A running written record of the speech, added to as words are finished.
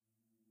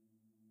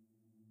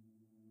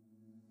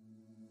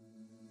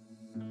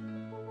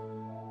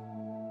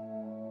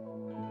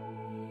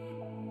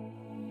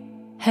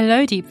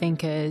Hello, Deep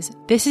Thinkers.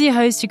 This is your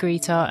host,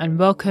 Agrita, and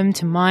welcome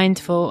to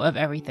Mindful of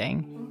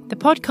Everything, the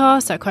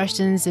podcast that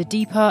questions the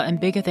deeper and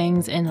bigger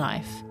things in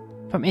life,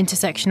 from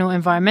intersectional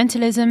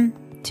environmentalism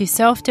to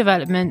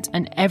self-development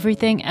and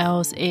everything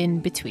else in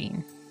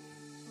between.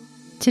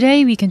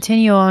 Today, we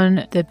continue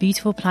on the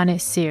Beautiful Planet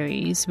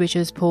series, which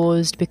was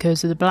paused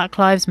because of the Black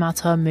Lives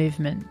Matter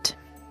movement.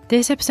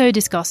 This episode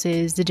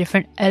discusses the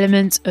different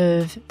elements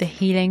of the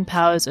healing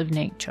powers of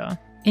nature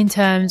in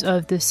terms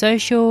of the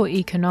social,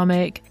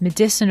 economic,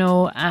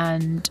 medicinal,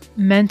 and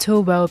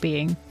mental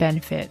well-being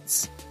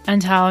benefits,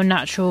 and how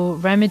natural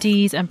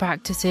remedies and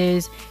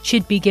practices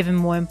should be given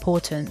more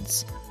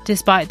importance,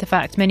 despite the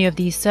fact many of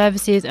these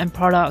services and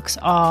products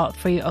are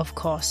free of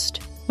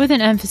cost, with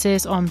an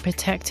emphasis on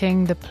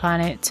protecting the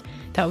planet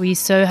that we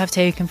so have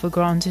taken for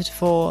granted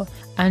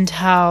and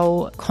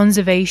how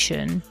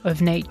conservation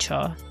of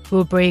nature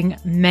will bring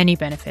many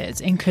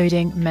benefits,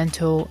 including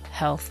mental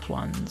health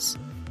ones.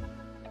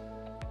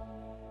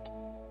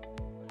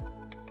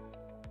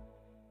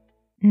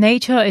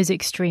 Nature is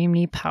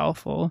extremely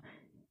powerful.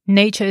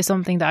 Nature is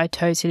something that I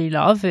totally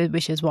love,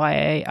 which is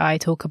why I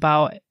talk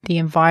about the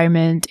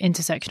environment,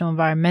 intersectional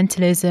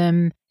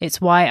environmentalism. It's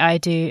why I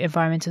do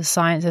environmental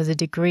science as a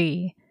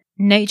degree.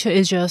 Nature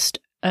is just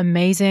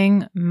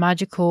amazing,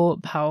 magical,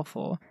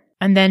 powerful.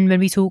 And then when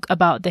we talk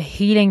about the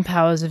healing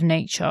powers of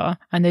nature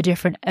and the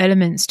different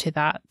elements to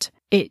that,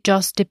 it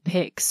just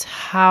depicts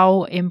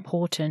how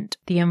important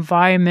the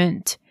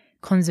environment,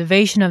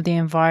 conservation of the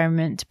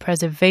environment,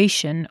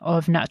 preservation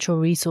of natural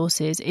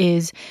resources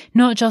is,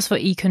 not just for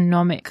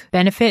economic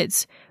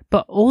benefits,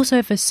 but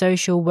also for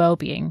social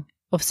well-being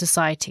of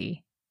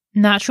society.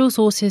 Natural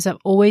sources have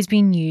always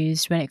been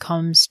used when it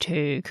comes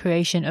to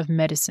creation of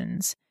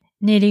medicines.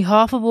 Nearly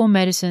half of all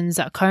medicines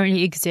that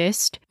currently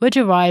exist were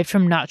derived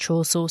from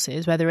natural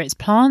sources, whether it's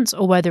plants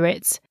or whether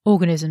it's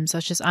organisms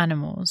such as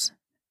animals.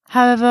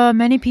 However,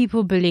 many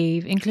people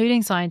believe,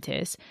 including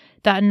scientists,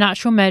 that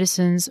natural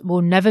medicines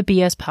will never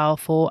be as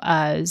powerful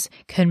as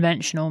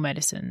conventional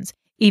medicines,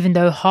 even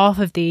though half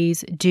of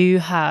these do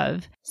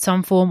have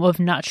some form of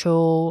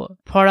natural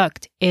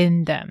product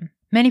in them.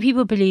 Many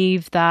people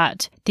believe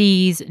that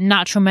these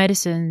natural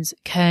medicines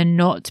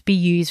cannot be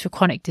used for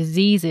chronic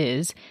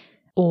diseases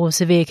or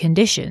severe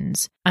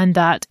conditions, and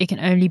that it can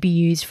only be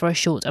used for a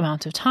short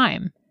amount of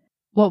time.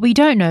 What we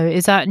don't know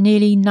is that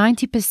nearly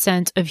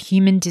 90% of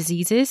human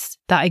diseases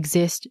that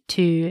exist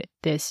to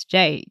this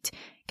date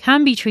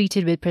can be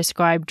treated with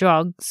prescribed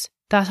drugs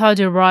that are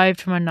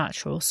derived from a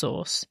natural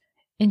source.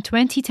 In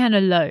 2010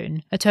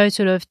 alone, a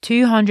total of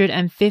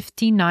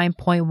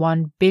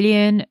 $259.1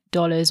 billion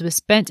was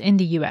spent in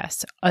the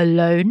US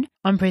alone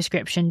on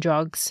prescription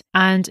drugs,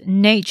 and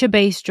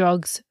nature-based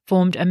drugs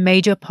formed a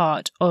major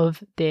part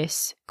of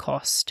this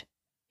cost.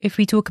 If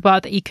we talk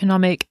about the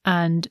economic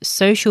and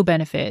social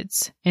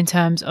benefits in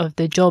terms of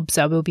the jobs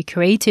that will be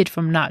created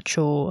from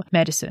natural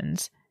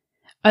medicines,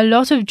 a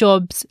lot of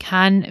jobs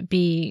can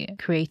be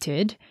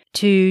created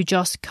to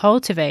just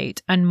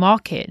cultivate and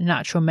market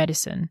natural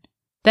medicine.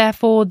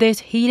 Therefore, this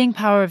healing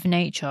power of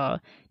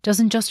nature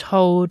doesn't just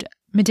hold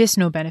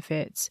medicinal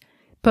benefits,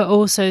 but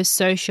also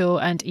social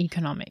and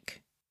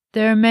economic.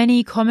 There are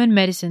many common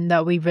medicines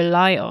that we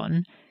rely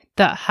on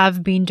that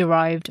have been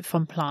derived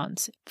from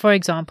plants. For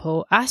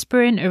example,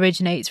 aspirin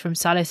originates from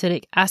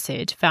salicylic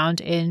acid found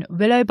in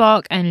willow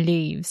bark and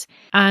leaves,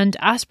 and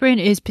aspirin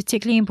is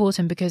particularly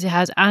important because it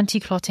has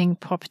anti-clotting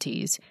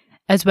properties,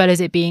 as well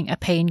as it being a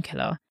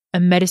painkiller, a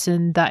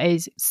medicine that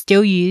is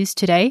still used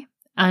today,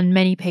 and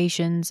many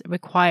patients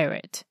require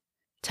it.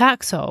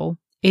 Taxol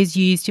is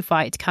used to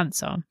fight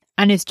cancer,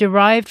 and is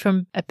derived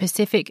from a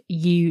Pacific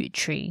yew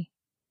tree.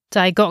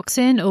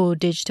 Digoxin, or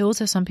digital,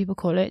 as some people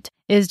call it,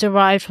 is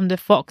derived from the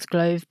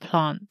foxglove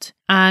plant,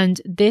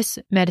 and this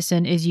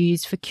medicine is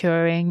used for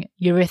curing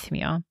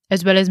eurythmia,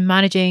 as well as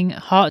managing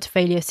heart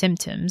failure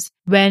symptoms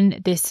when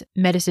this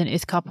medicine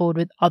is coupled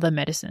with other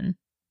medicine.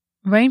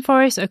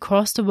 Rainforests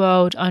across the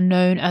world are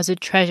known as a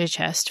treasure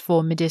chest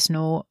for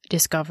medicinal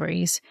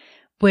discoveries,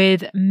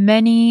 with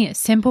many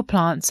simple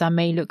plants that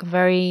may look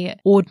very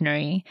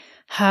ordinary,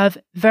 have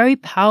very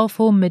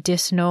powerful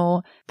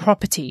medicinal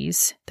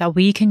properties that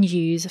we can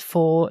use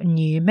for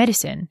new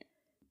medicine.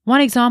 One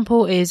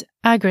example is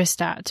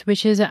agristat,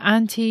 which is an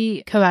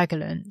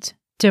anticoagulant,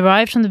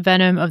 derived from the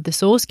venom of the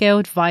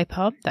saw-scaled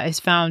viper that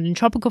is found in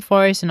tropical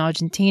forests in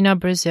Argentina,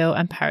 Brazil,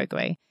 and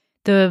Paraguay.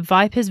 The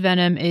viper's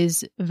venom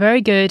is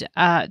very good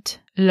at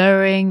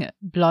lowering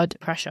blood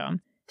pressure.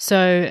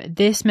 So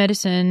this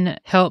medicine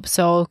helps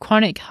solve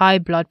chronic high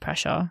blood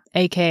pressure,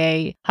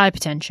 aka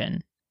hypertension.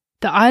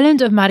 The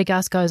island of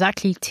Madagascar is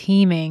actually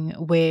teeming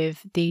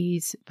with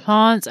these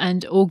plants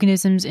and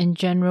organisms in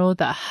general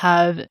that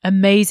have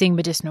amazing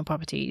medicinal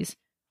properties.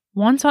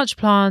 One such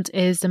plant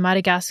is the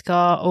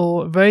Madagascar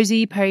or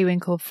rosy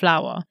periwinkle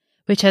flower,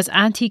 which has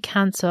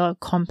anti-cancer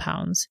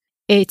compounds.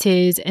 It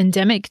is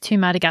endemic to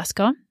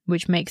Madagascar,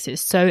 which makes it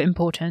so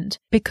important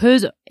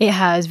because it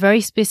has very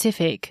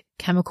specific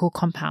chemical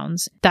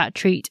compounds that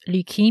treat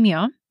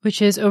leukemia, which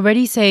has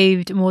already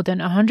saved more than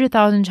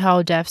 100,000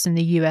 child deaths in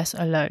the US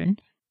alone,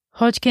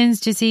 Hodgkin's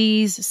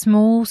disease,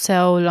 small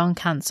cell lung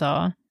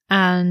cancer,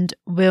 and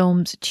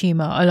Wilms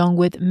tumor, along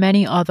with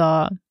many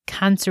other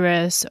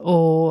cancerous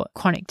or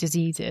chronic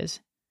diseases.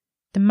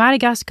 The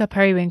Madagascar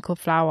periwinkle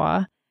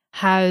flower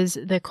has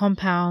the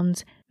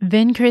compounds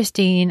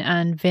vincristine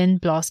and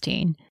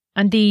vinblastine,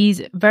 and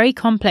these very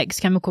complex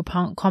chemical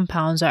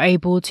compounds are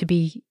able to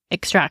be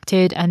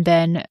extracted and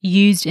then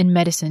used in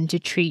medicine to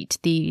treat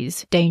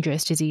these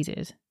dangerous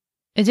diseases.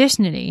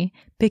 Additionally,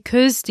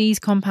 because these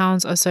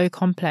compounds are so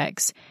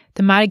complex,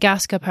 the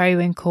Madagascar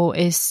periwinkle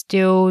is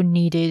still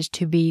needed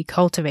to be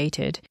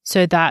cultivated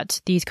so that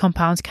these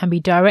compounds can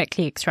be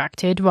directly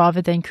extracted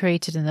rather than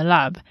created in the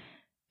lab,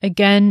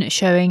 again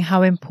showing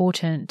how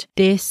important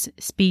this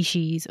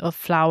species of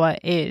flower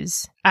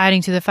is,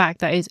 adding to the fact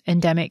that it's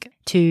endemic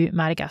to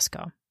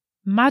Madagascar.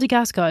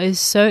 Madagascar is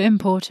so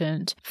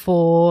important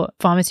for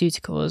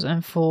pharmaceuticals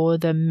and for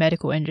the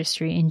medical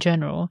industry in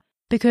general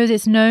because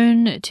it's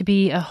known to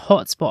be a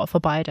hotspot for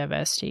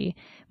biodiversity.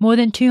 More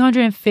than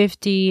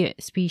 250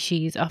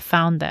 species are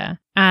found there,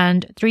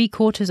 and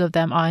 3/4 of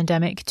them are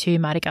endemic to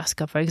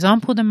Madagascar. For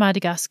example, the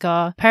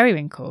Madagascar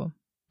periwinkle.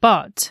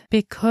 But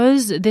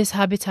because this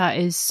habitat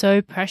is so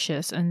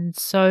precious and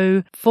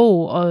so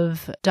full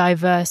of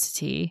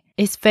diversity,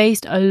 it's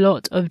faced a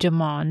lot of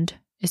demand,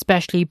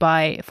 especially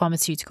by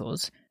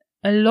pharmaceuticals.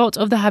 A lot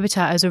of the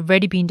habitat has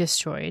already been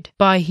destroyed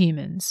by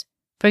humans.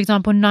 For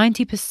example,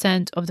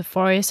 90% of the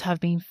forests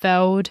have been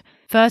felled,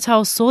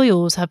 fertile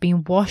soils have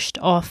been washed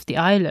off the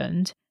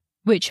island,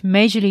 which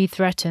majorly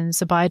threatens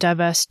the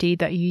biodiversity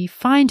that you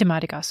find in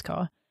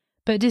Madagascar.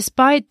 But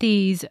despite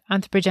these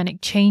anthropogenic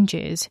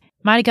changes,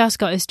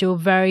 Madagascar is still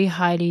very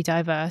highly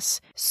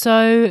diverse.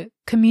 So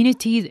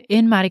communities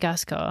in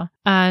Madagascar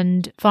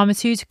and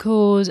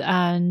pharmaceuticals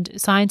and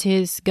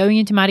scientists going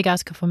into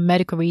Madagascar for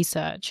medical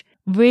research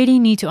really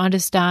need to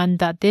understand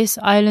that this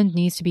island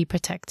needs to be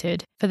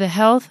protected for the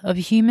health of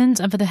humans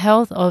and for the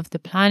health of the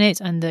planet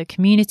and the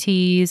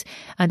communities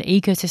and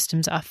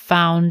ecosystems that are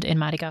found in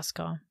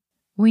Madagascar.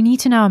 We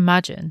need to now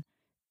imagine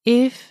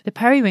if the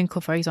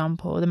periwinkle, for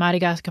example, the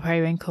Madagascar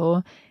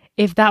periwinkle,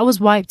 if that was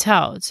wiped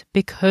out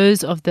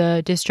because of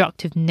the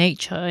destructive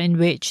nature in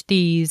which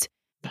these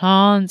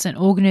plants and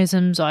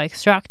organisms are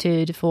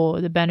extracted for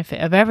the benefit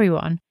of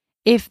everyone,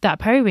 if that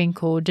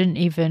periwinkle didn't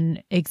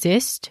even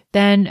exist,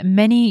 then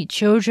many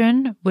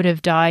children would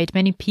have died,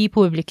 many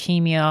people with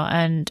leukemia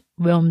and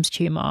Wilms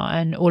tumor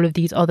and all of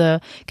these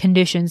other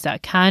conditions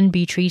that can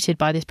be treated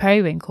by this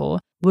periwinkle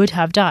would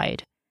have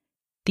died.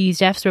 These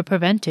deaths were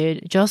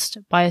prevented just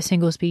by a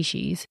single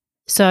species.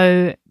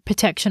 So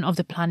protection of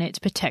the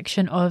planet,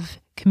 protection of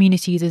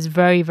communities is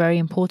very, very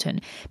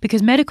important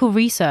because medical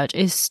research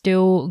is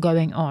still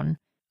going on.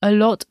 A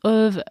lot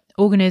of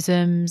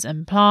organisms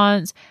and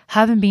plants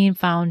haven't been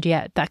found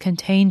yet that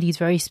contain these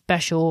very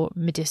special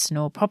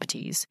medicinal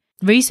properties.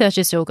 Research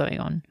is still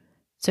going on.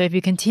 So if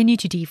you continue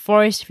to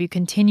deforest, if you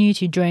continue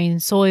to drain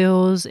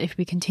soils, if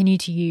we continue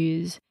to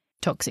use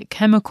toxic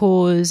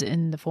chemicals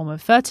in the form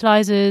of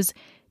fertilizers,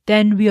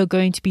 then we are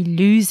going to be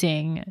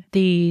losing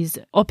these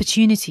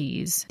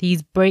opportunities,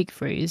 these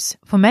breakthroughs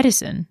for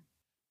medicine.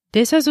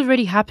 This has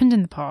already happened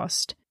in the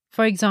past.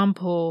 For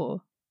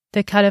example,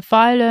 the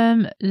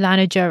Calophyllum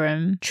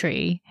lanigerum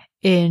tree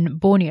in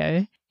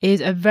Borneo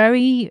is a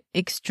very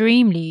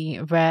extremely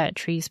rare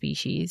tree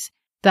species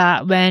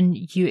that when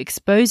you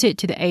expose it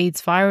to the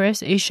AIDS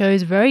virus, it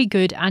shows very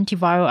good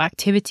antiviral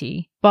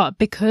activity. But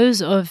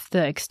because of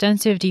the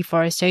extensive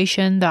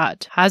deforestation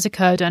that has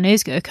occurred and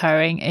is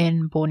occurring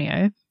in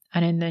Borneo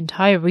and in the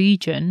entire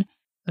region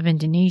of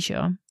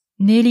Indonesia,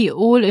 nearly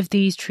all of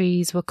these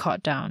trees were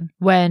cut down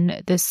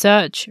when the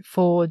search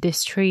for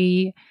this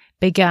tree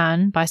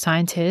began by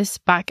scientists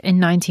back in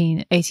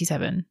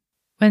 1987.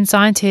 When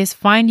scientists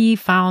finally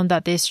found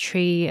that this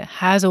tree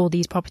has all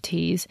these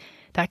properties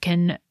that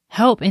can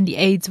help in the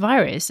AIDS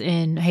virus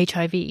in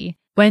HIV,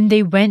 when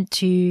they went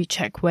to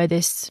check where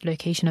this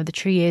location of the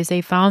tree is, they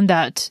found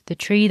that the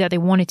tree that they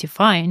wanted to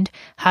find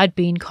had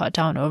been cut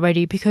down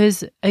already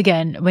because,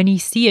 again, when you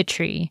see a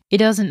tree, it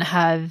doesn't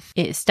have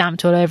it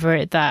stamped all over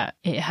it that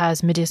it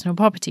has medicinal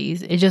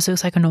properties. It just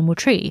looks like a normal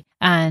tree.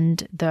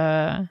 And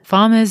the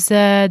farmers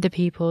there, the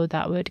people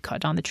that would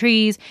cut down the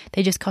trees,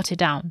 they just cut it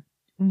down.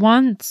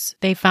 Once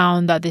they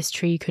found that this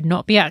tree could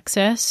not be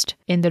accessed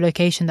in the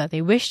location that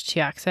they wished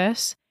to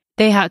access,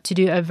 they had to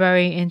do a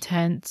very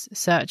intense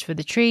search for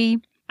the tree,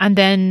 and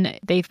then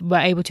they were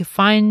able to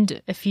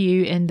find a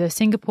few in the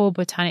Singapore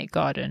Botanic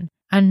Garden.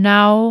 And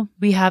now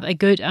we have a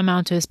good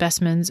amount of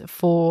specimens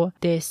for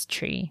this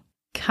tree.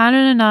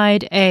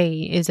 Cannabinoid A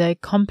is a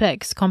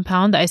complex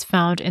compound that is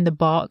found in the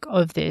bark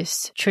of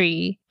this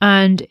tree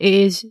and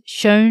is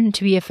shown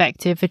to be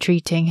effective for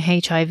treating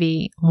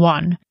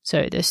HIV-1,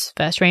 so this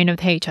first strain of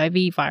the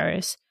HIV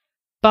virus.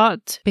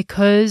 But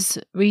because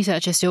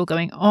research is still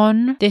going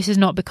on, this has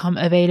not become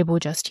available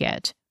just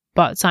yet.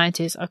 but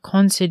scientists are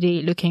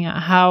constantly looking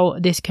at how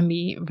this can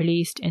be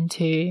released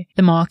into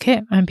the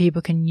market and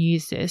people can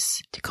use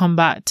this to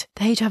combat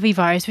the HIV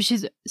virus, which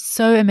is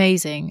so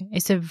amazing.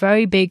 It's a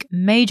very big,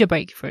 major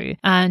breakthrough.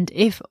 And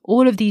if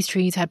all of these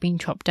trees had been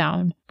chopped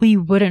down, we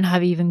wouldn't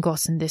have even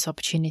gotten this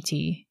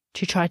opportunity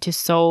to try to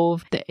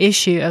solve the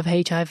issue of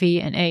HIV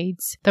and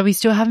AIDS that we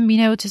still haven't been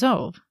able to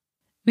solve.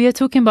 We are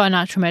talking about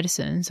natural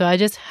medicine, so I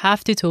just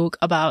have to talk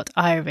about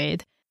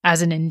Ayurveda,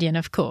 as an Indian,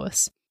 of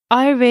course.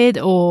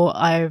 Ayurveda, or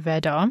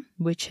Ayurveda,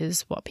 which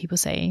is what people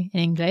say in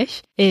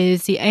English,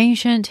 is the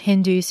ancient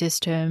Hindu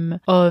system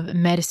of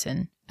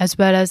medicine, as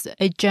well as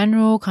a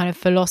general kind of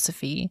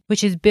philosophy,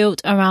 which is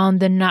built around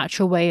the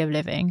natural way of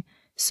living.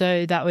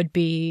 So that would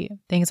be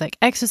things like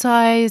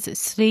exercise,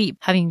 sleep,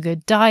 having a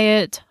good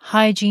diet,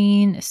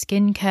 hygiene,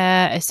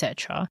 skincare,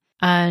 etc.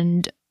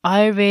 And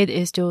Ayurveda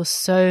is still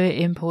so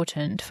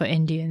important for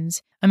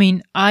Indians. I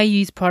mean, I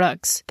use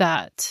products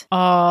that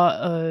are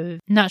of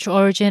natural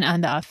origin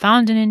and that are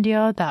found in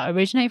India, that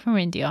originate from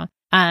India.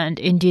 And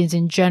Indians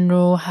in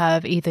general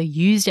have either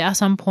used it at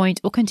some point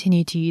or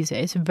continue to use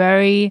it.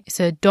 It's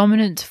a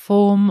dominant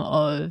form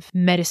of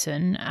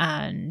medicine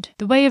and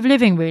the way of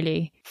living,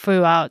 really,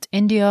 throughout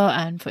India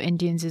and for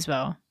Indians as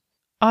well.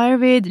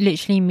 Ayurveda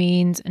literally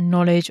means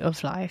knowledge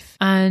of life,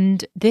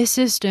 and this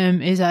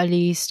system is at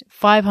least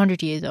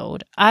 500 years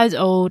old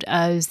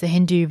as the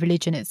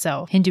Hinduism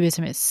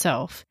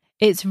itself.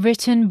 It's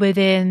written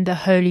within the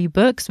holy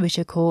books, which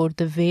are called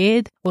the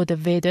Ved or the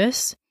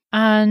Vedas,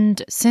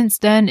 and since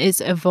then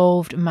it's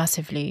evolved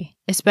massively,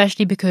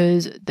 especially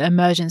because the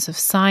emergence of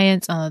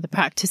science and other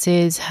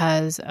practices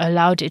has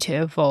allowed it to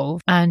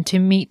evolve and to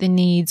meet the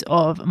needs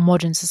of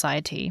modern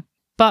society.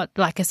 But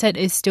like I said,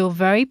 it's still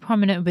very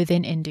prominent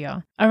within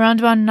India. Around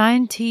about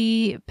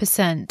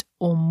 90%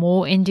 or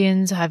more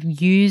Indians have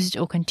used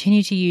or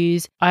continue to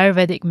use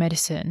Ayurvedic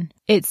medicine.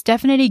 It's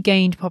definitely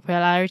gained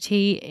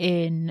popularity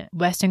in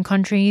Western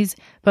countries,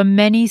 but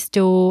many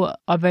still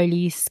are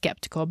really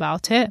skeptical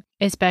about it,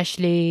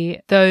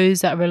 especially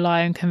those that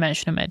rely on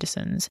conventional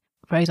medicines.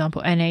 For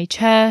example,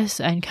 NHS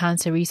and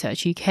Cancer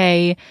Research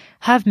UK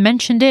have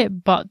mentioned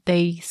it, but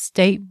they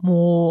state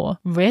more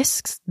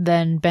risks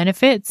than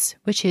benefits,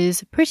 which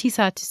is pretty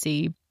sad to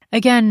see.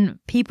 Again,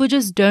 people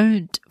just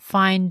don't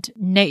find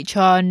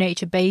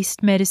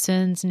nature-based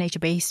medicines,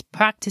 nature-based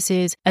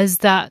practices as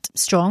that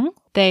strong.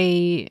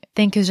 They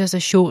think it's just a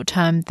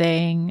short-term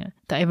thing,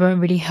 that it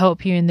won't really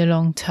help you in the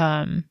long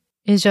term.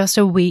 It's just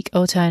a weak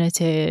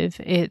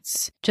alternative.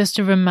 It's just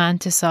a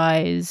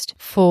romanticized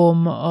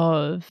form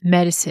of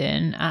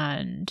medicine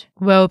and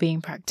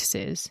well-being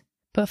practices.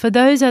 But for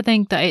those that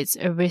think that it's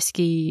a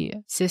risky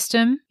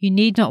system, you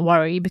need not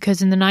worry,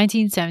 because in the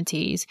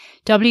 1970s,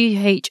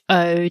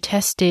 WHO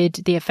tested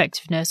the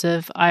effectiveness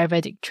of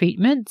Ayurvedic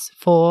treatments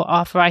for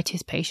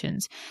arthritis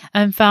patients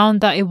and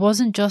found that it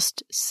wasn't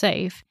just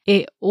safe,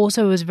 it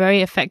also was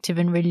very effective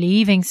in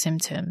relieving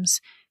symptoms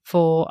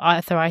for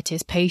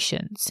arthritis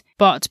patients.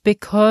 But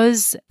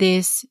because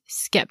this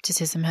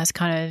skepticism has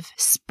kind of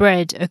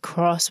spread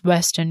across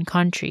Western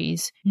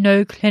countries,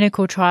 no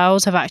clinical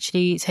trials have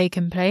actually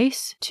taken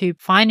place to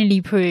finally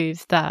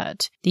prove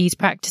that these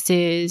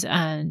practices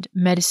and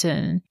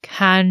medicine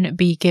can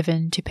be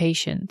given to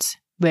patients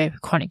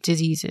with chronic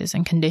diseases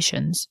and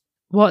conditions.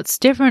 What's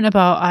different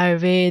about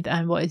Ayurveda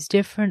and what is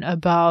different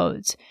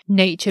about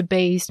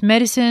nature-based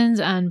medicines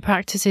and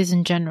practices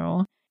in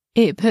general,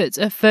 it puts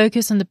a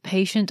focus on the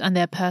patient and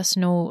their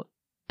personal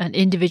and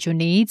individual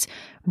needs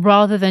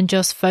rather than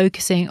just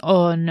focusing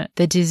on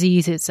the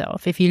disease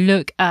itself. If you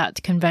look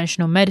at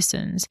conventional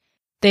medicines,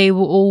 they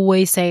will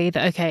always say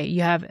that, okay,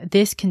 you have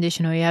this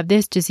condition or you have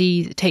this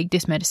disease, take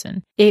this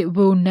medicine. It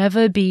will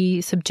never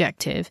be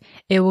subjective.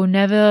 It will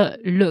never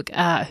look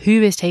at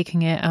who is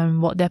taking it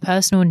and what their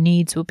personal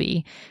needs will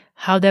be,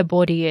 how their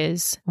body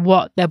is,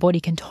 what their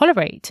body can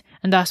tolerate.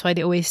 And that's why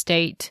they always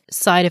state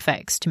side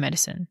effects to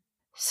medicine.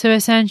 So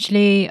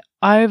essentially,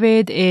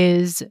 Ayurveda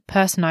is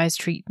personalized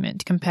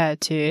treatment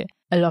compared to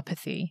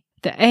allopathy.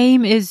 The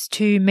aim is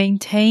to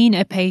maintain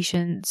a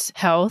patient's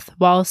health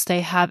whilst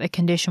they have a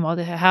condition, while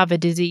they have a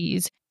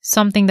disease.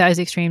 Something that is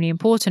extremely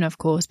important, of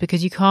course,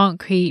 because you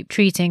can't keep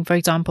treating, for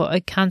example, a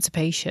cancer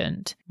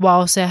patient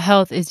whilst their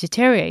health is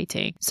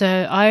deteriorating. So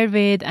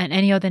Ayurveda and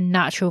any other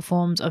natural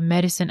forms of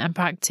medicine and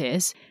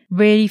practice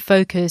really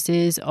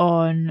focuses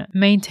on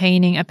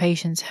maintaining a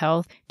patient's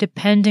health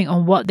depending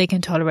on what they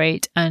can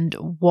tolerate and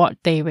what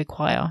they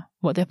require,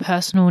 what their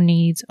personal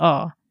needs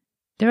are.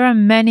 There are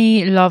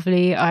many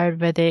lovely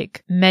Ayurvedic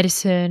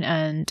medicine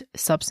and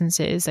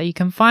substances that you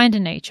can find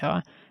in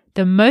nature.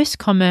 The most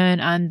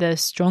common and the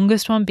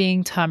strongest one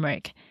being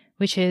turmeric,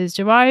 which is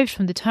derived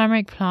from the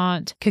turmeric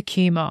plant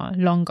Curcuma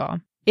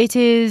longa. It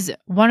is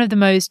one of the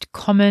most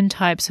common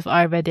types of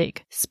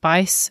Ayurvedic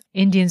spice.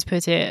 Indians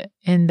put it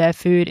in their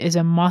food, is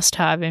a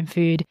must-have in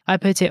food. I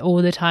put it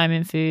all the time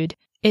in food.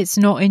 It's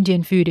not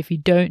Indian food if you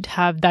don't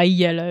have that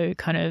yellow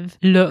kind of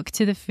look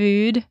to the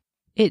food.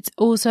 It's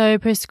also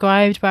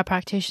prescribed by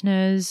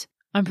practitioners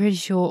I'm pretty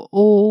sure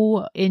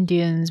all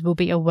Indians will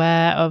be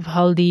aware of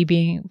haldi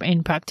being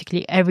in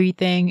practically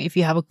everything. If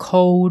you have a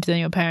cold, then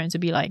your parents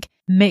will be like,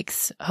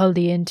 mix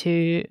haldi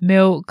into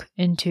milk,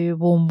 into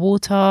warm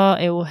water.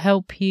 It will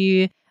help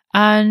you.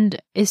 And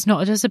it's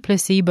not just a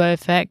placebo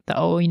effect that,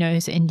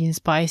 it's Indian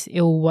spice,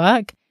 it will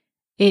work.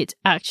 It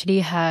actually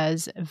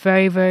has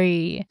very,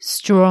 very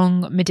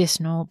strong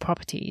medicinal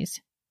properties.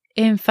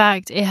 In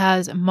fact, it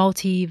has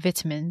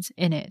multivitamins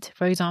in it.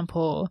 For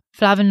example,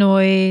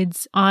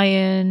 flavonoids,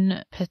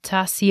 iron,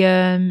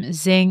 potassium,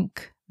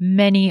 zinc,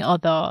 many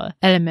other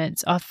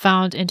elements are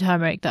found in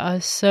turmeric that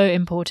are so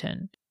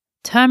important.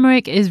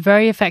 Turmeric is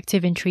very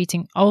effective in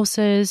treating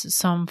ulcers,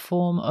 some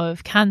form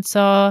of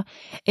cancer.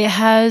 It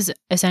has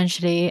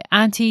essentially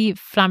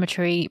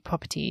anti-inflammatory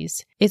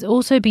properties. It's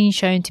also been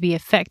shown to be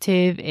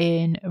effective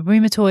in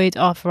rheumatoid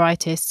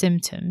arthritis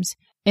symptoms.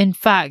 In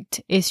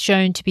fact, it's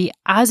shown to be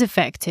as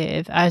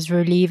effective as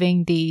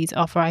relieving these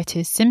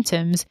arthritis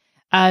symptoms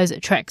as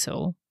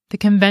Trexel, the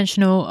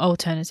conventional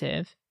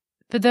alternative.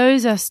 For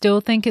those that still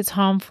think it's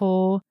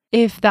harmful,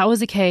 if that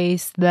was the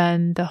case,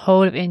 then the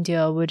whole of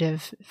India would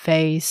have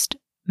faced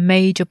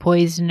major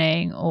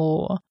poisoning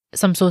or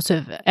some sort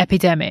of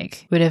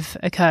epidemic would have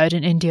occurred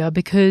in India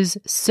because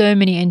so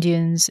many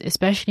Indians,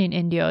 especially in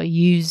India,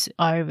 use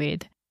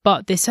Ayurveda.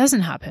 But this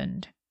hasn't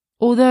happened.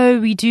 Although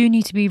we do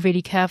need to be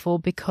really careful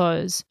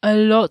because a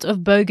lot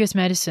of bogus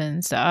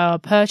medicines that are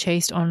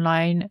purchased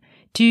online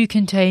do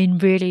contain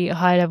really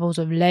high levels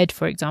of lead,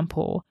 for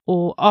example,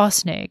 or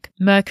arsenic,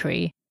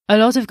 mercury. A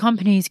lot of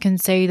companies can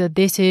say that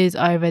this is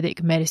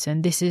Ayurvedic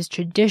medicine, this is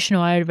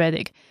traditional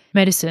Ayurvedic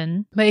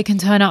medicine, but it can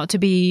turn out to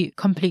be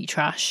complete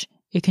trash.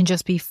 It can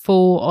just be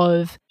full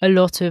of a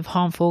lot of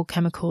harmful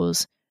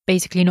chemicals,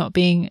 basically not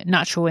being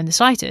natural in the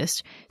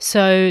slightest.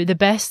 So the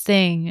best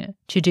thing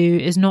to do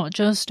is not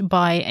just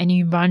buy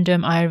any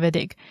random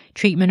Ayurvedic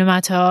treatment, no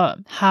matter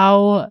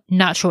how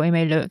natural it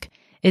may look.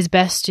 It's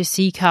best to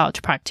seek out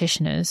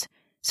practitioners,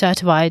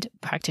 certified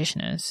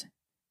practitioners.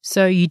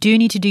 So you do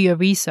need to do your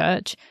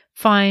research.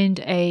 Find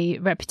a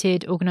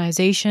reputed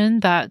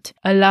organization that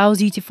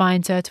allows you to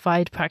find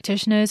certified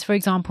practitioners. For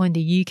example, in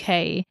the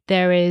UK,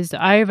 there is the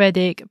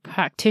Ayurvedic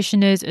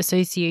Practitioners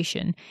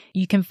Association.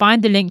 You can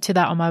find the link to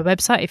that on my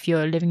website if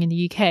you're living in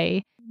the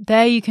UK.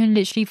 There you can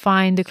literally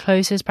find the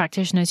closest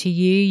practitioner to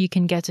you. You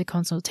can get a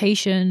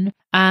consultation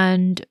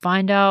and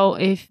find out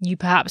if you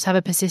perhaps have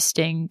a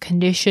persisting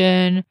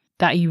condition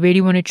that you really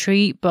want to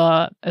treat,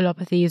 but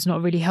allopathy is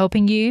not really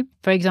helping you.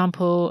 For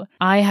example,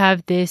 I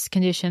have this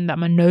condition that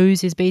my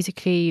nose is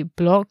basically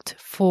blocked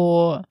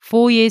for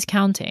 4 years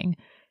counting.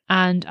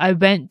 And I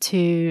went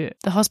to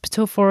the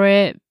hospital for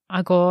it.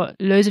 I got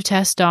loads of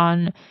tests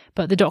done,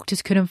 but the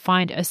doctors couldn't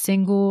find a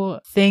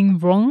single thing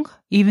wrong,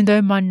 even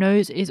though my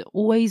nose is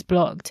always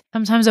blocked.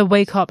 Sometimes I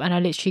wake up and I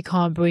literally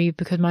can't breathe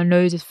because my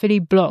nose is fully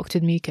blocked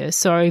with mucus.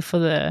 Sorry for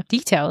the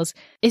details.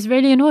 It's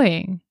really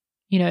annoying.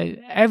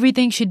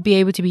 Everything should be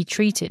able to be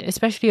treated,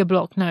 especially a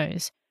blocked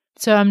nose.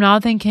 So I'm now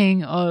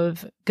thinking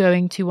of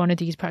going to one of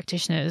these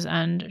practitioners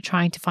and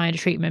trying to find a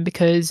treatment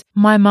because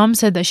my mum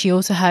said that she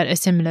also had a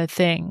similar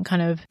thing,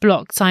 kind of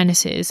blocked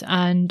sinuses,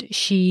 and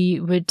she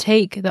would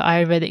take the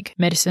Ayurvedic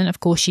medicine. Of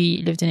course,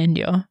 she lived in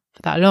India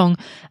for that long,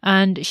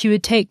 and she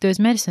would take those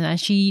medicine and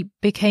she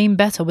became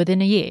better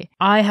within a year.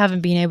 I haven't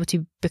been able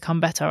to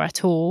become better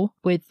at all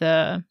with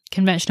the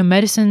conventional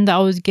medicine that I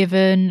was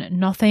given.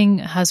 Nothing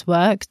has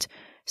worked.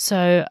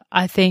 So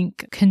I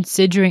think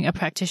considering a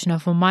practitioner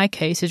for my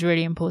case is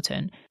really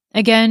important.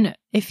 Again,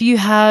 if you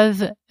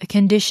have a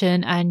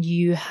condition and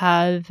you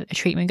have a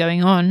treatment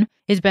going on,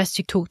 it's best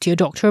to talk to your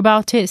doctor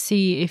about it.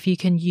 See if you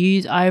can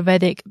use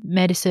Ayurvedic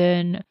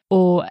medicine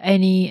or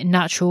any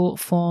natural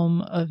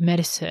form of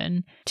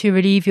medicine to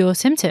relieve your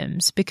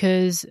symptoms,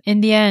 because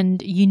in the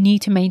end, you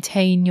need to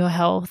maintain your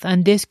health,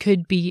 and this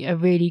could be a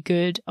really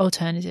good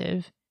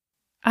alternative.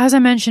 As I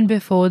mentioned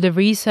before, the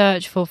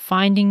research for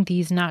finding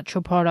these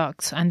natural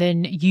products and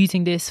then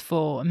using this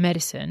for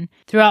medicine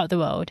throughout the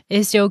world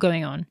is still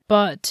going on.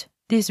 But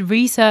this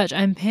research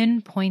and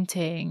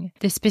pinpointing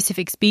the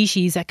specific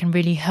species that can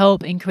really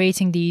help in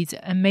creating these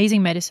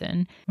amazing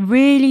medicine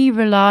really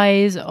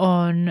relies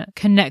on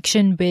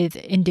connection with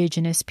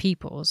indigenous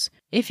peoples.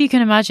 If you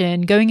can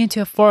imagine going into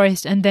a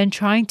forest and then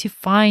trying to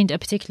find a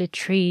particular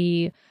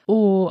tree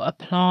or a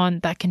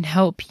plant that can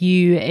help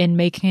you in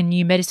making a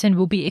new medicine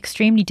will be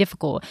extremely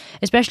difficult,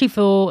 especially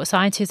for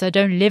scientists that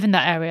don't live in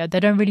that area. They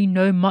don't really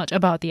know much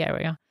about the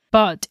area.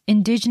 But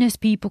indigenous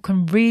people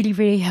can really,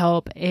 really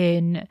help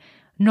in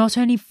not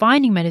only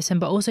finding medicine,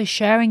 but also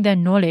sharing their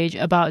knowledge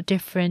about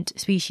different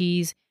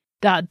species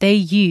that they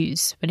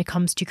use when it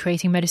comes to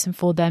creating medicine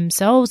for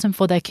themselves and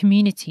for their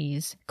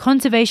communities.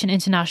 Conservation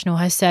International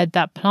has said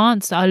that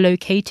plants that are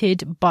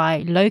located by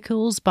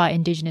locals, by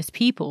indigenous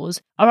peoples,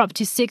 are up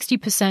to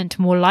 60%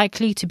 more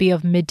likely to be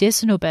of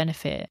medicinal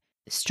benefit,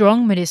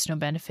 strong medicinal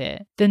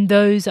benefit, than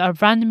those that are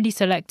randomly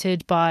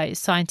selected by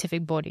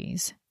scientific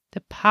bodies.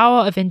 The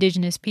power of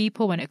indigenous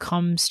people when it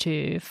comes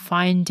to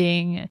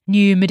finding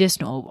new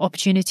medicinal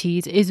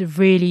opportunities is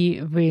really,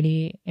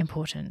 really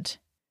important.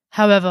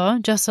 However,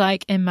 just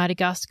like in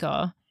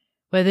Madagascar,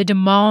 where the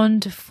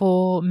demand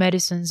for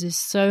medicines is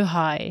so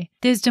high,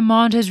 this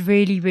demand has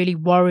really, really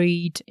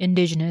worried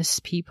indigenous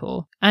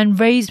people and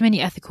raised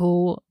many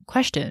ethical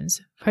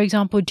questions. For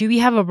example, do we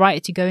have a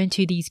right to go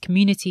into these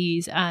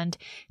communities and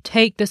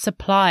take the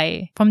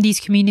supply from these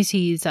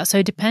communities that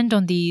so depend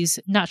on these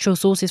natural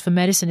sources for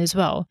medicine as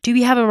well? Do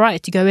we have a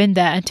right to go in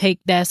there and take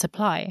their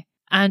supply?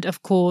 And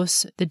of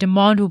course, the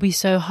demand will be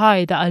so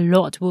high that a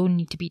lot will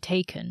need to be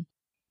taken.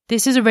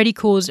 This has already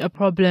caused a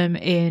problem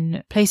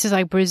in places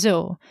like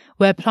Brazil,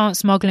 where plant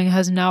smuggling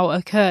has now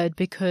occurred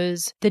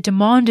because the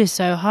demand is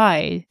so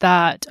high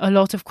that a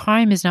lot of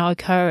crime is now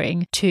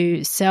occurring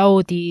to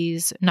sell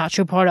these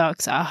natural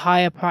products at a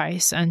higher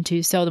price and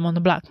to sell them on the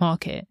black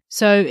market.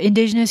 So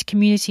indigenous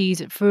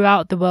communities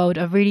throughout the world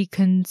are really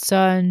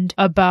concerned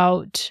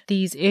about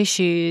these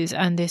issues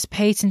and this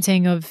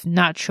patenting of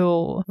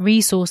natural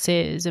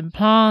resources and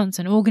plants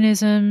and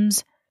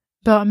organisms.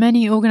 But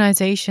many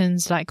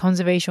organizations like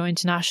Conservation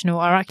International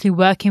are actually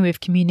working with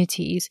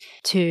communities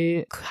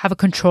to have a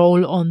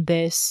control on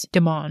this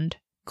demand.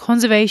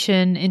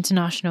 Conservation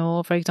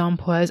International, for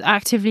example, has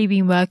actively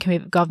been working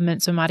with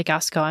governments of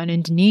Madagascar and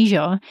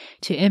Indonesia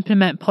to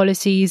implement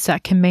policies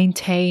that can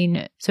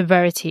maintain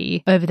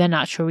sovereignty over their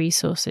natural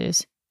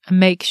resources and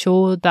make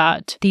sure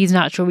that these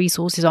natural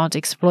resources aren't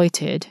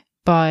exploited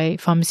by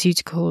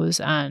pharmaceuticals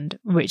and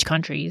rich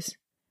countries.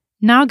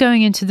 Now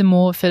going into the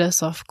more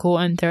philosophical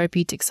and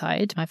therapeutic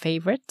side, my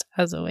favorite,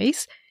 as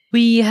always,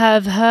 we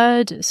have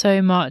heard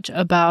so much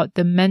about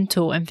the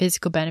mental and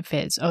physical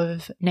benefits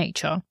of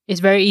nature. It's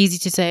very easy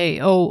to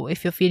say, oh,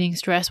 if you're feeling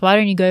stressed, why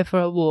don't you go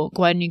for a walk?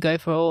 Why don't you go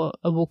for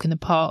a walk in the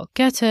park?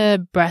 Get a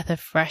breath of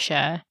fresh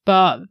air.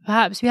 But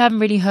perhaps we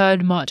haven't really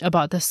heard much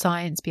about the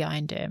science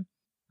behind it.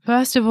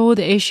 First of all,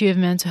 the issue of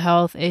mental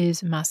health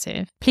is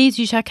massive. Please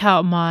do check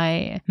out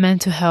my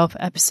mental health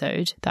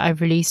episode that I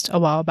released a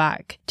while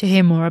back to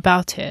hear more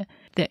about it.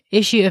 The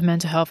issue of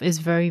mental health is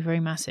very,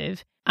 very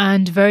massive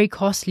and very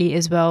costly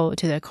as well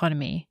to the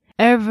economy.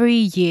 Every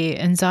year,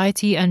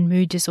 anxiety and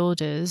mood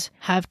disorders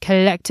have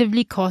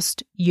collectively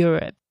cost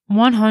Europe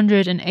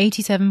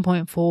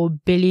 187.4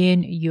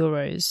 billion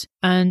euros,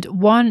 and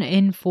 1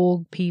 in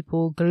 4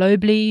 people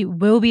globally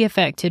will be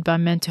affected by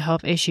mental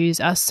health issues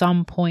at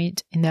some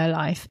point in their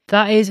life.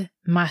 That is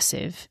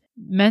massive.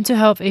 Mental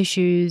health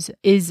issues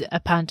is a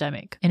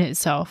pandemic in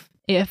itself.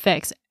 It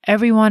affects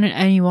everyone and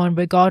anyone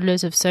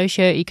regardless of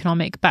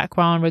socio-economic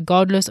background,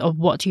 regardless of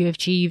what you have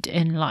achieved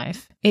in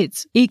life.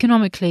 It's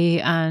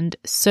economically and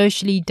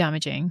socially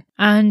damaging.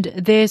 And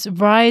this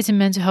rise in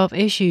mental health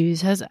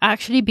issues has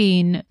actually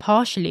been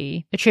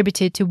partially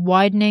attributed to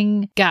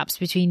widening gaps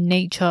between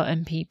nature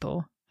and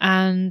people.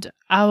 And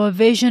our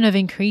vision of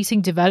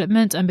increasing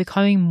development and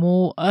becoming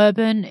more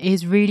urban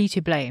is really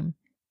to blame.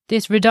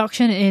 This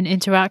reduction in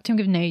interacting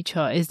with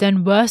nature is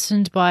then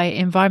worsened by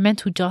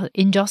environmental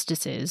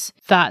injustices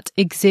that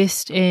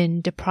exist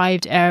in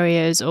deprived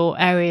areas or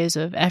areas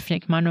of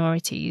ethnic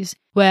minorities,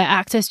 where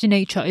access to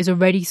nature is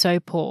already so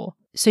poor.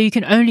 So you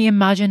can only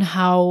imagine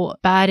how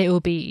bad it will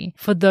be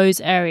for those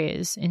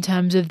areas in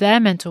terms of their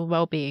mental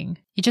well-being.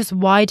 It just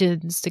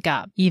widens the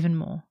gap even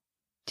more.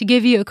 To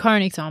give you a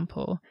current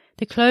example,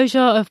 the closure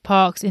of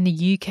parks in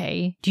the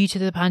UK due to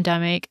the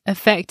pandemic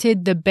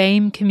affected the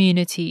BAME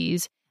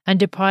communities and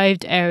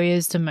deprived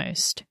areas the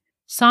most.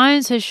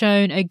 Science has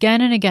shown again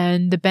and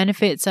again the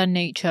benefits that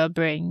nature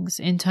brings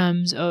in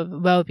terms of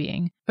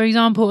well-being. For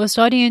example, a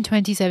study in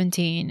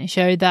 2017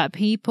 showed that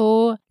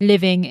people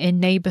living in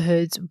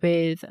neighborhoods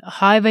with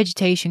high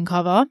vegetation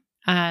cover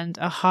and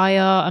a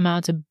higher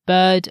amount of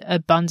bird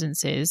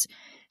abundances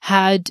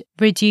had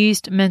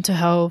reduced mental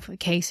health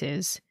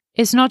cases.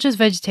 It's not just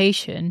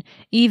vegetation,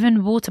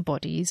 even water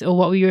bodies, or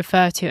what we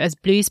refer to as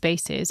blue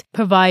spaces,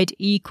 provide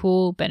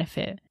equal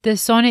benefit. The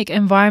sonic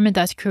environment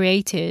that's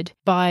created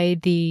by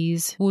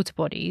these water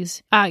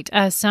bodies act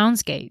as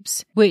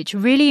soundscapes, which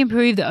really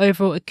improve the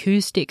overall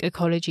acoustic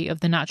ecology of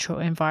the natural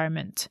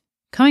environment.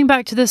 Coming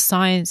back to the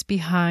science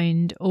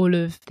behind all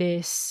of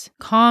this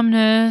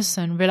calmness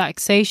and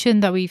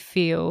relaxation that we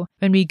feel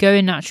when we go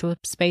in natural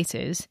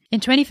spaces, in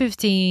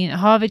 2015,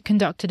 Harvard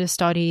conducted a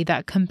study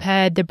that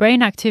compared the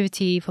brain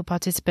activity for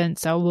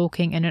participants that were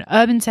walking in an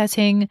urban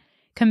setting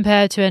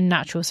compared to a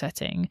natural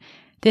setting.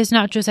 This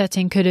natural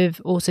setting could have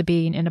also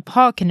been in a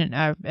park in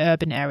an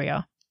urban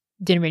area.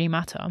 Didn't really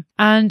matter.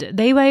 And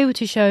they were able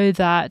to show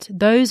that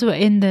those who were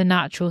in the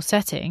natural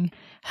setting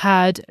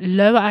had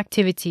lower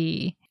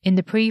activity in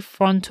the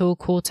prefrontal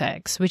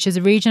cortex, which is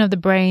a region of the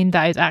brain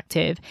that is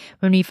active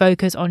when we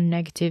focus on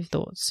negative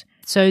thoughts.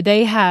 So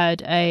they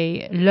had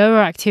a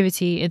lower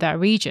activity in that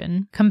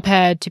region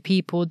compared to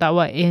people that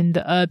were in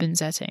the urban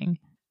setting.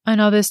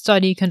 Another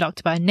study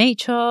conducted by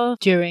Nature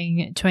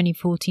during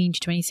 2014 to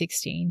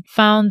 2016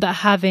 found that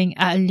having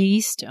at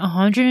least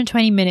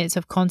 120 minutes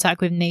of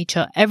contact with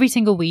nature every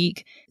single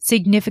week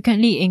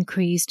significantly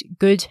increased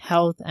good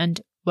health and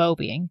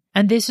well-being.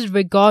 And this is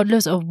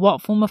regardless of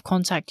what form of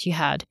contact you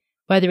had,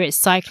 whether it's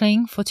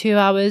cycling for 2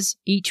 hours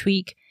each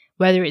week,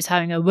 whether it's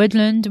having a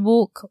woodland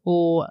walk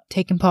or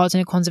taking part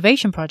in a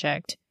conservation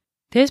project.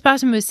 This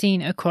pattern was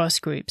seen across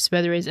groups,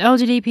 whether it's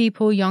elderly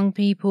people, young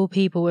people,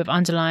 people with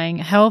underlying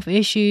health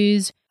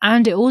issues,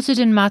 and it also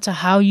didn't matter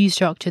how you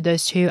structured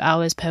those 2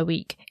 hours per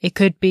week. It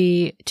could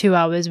be 2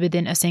 hours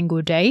within a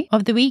single day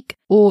of the week,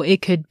 or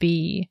it could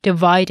be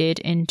divided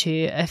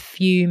into a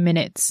few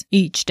minutes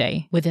each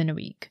day within a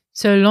week.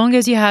 So long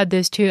as you had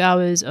those 2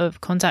 hours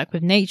of contact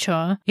with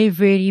nature, it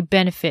really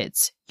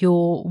benefits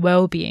your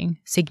well-being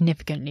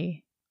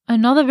significantly.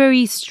 Another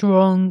very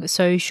strong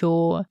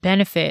social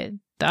benefit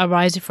that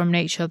arises from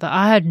nature that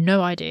I had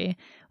no idea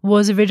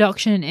was a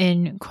reduction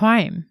in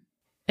crime.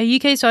 A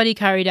UK study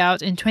carried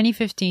out in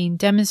 2015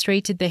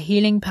 demonstrated the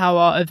healing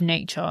power of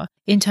nature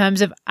in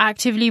terms of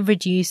actively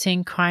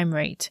reducing crime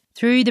rate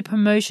through the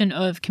promotion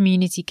of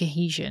community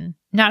cohesion.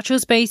 Natural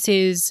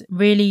spaces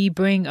really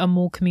bring a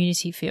more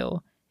community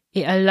feel.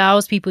 It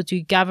allows people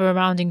to gather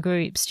around in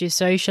groups to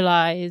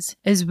socialize,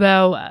 as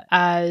well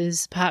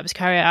as perhaps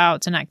carry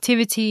out an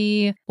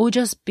activity or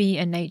just be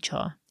in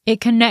nature.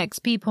 It connects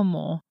people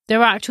more. There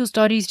are actual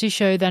studies to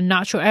show that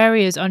natural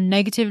areas are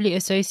negatively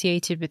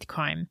associated with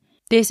crime.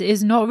 This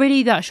is not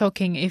really that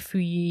shocking if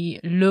we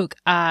look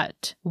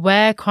at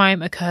where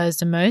crime occurs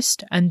the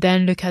most and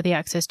then look at the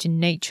access to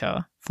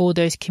nature for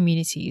those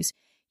communities.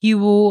 You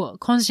will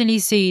constantly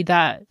see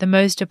that the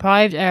most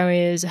deprived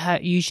areas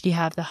usually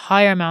have the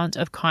higher amount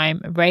of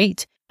crime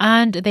rate,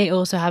 and they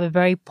also have a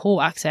very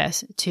poor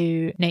access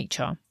to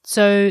nature.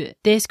 So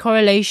this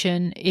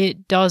correlation,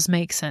 it does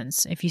make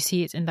sense if you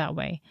see it in that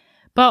way.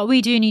 But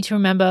we do need to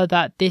remember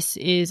that this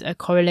is a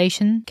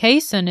correlation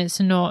case and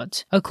it's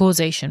not a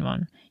causation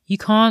one. You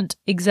can't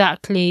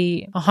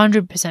exactly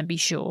 100% be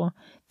sure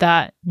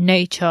that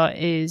nature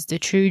is the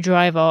true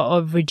driver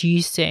of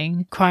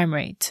reducing crime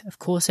rate. Of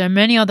course, there are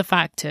many other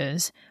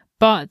factors,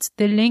 but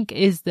the link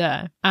is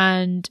there.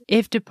 And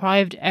if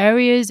deprived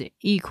areas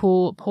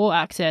equal poor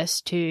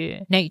access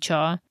to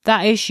nature,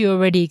 that issue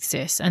already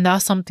exists. And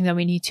that's something that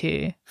we need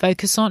to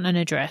focus on and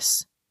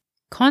address.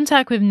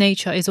 Contact with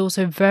nature is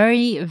also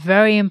very,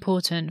 very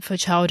important for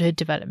childhood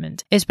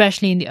development,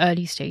 especially in the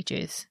early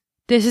stages.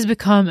 This has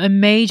become a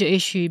major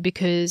issue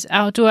because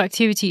outdoor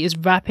activity is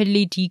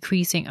rapidly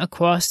decreasing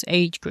across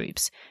age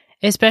groups,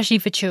 especially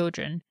for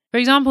children. For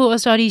example, a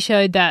study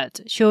showed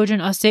that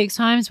children are 6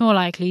 times more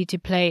likely to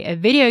play a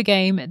video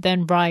game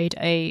than ride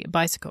a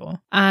bicycle.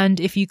 And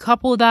if you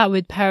couple that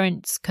with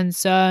parents'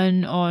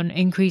 concern on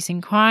increasing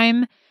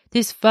crime,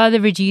 this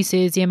further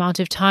reduces the amount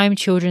of time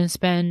children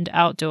spend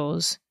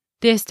outdoors.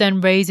 This then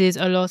raises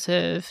a lot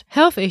of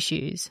health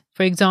issues.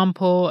 For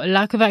example,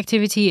 lack of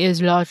activity is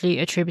largely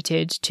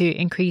attributed to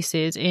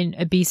increases in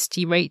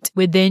obesity rate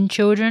within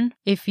children.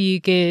 If you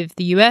give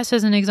the US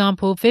as an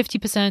example,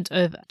 50%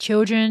 of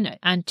children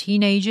and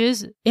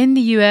teenagers in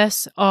the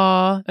US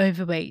are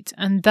overweight.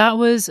 And that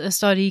was a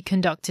study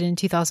conducted in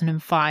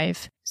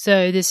 2005.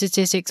 So the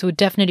statistics will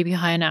definitely be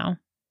higher now.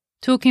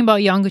 Talking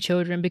about younger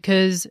children,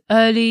 because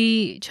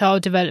early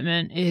child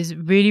development is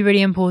really, really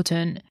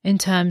important in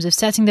terms of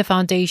setting the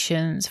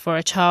foundations for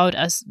a child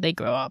as they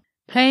grow up.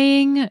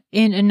 Playing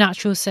in a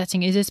natural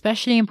setting is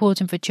especially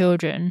important for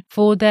children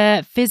for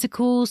their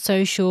physical,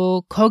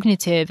 social,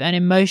 cognitive, and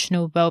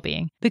emotional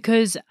well-being.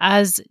 Because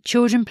as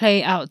children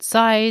play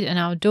outside and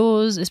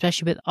outdoors,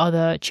 especially with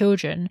other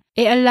children,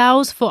 it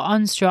allows for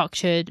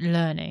unstructured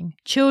learning.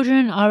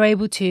 Children are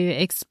able to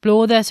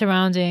explore their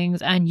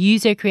surroundings and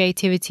use their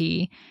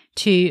creativity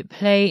to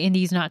play in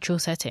these natural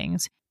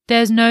settings.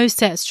 There's no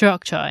set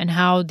structure in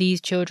how these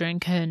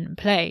children can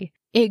play.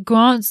 It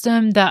grants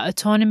them that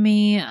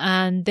autonomy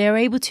and they're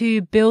able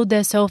to build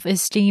their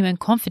self-esteem and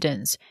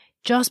confidence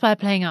just by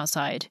playing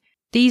outside.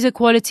 These are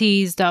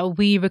qualities that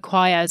we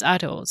require as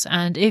adults,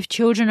 and if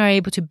children are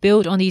able to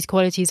build on these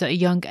qualities at a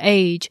young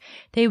age,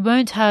 they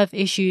won't have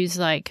issues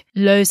like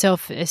low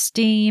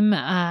self-esteem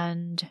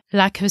and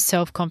lack of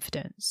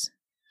self-confidence.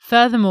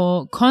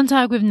 Furthermore,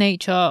 contact with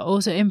nature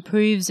also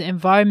improves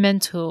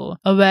environmental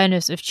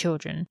awareness of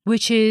children,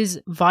 which is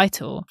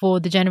vital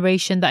for the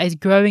generation that is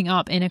growing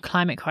up in a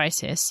climate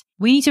crisis.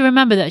 We need to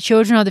remember that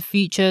children are the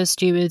future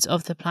stewards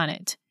of the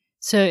planet.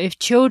 So if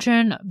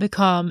children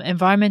become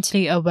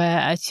environmentally aware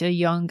at a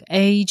young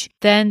age,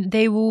 then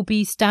they will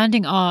be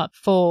standing up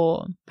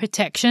for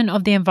protection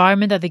of the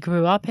environment that they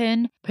grew up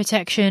in,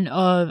 protection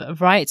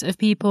of rights of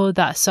people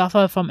that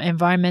suffer from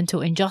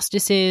environmental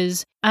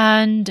injustices,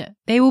 and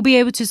they will be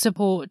able to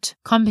support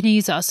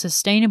companies that are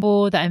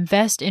sustainable, that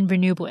invest in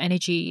renewable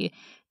energy,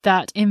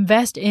 that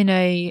invest in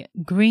a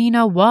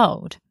greener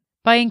world.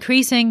 By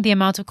increasing the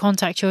amount of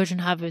contact children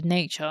have with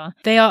nature,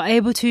 they are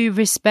able to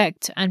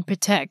respect and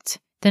protect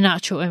the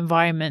natural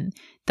environment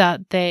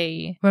that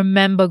they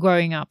remember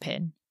growing up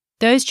in.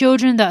 Those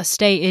children that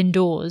stay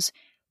indoors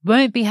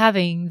won't be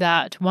having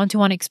that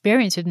one-to-one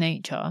experience with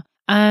nature.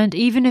 And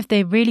even if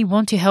they really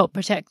want to help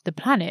protect the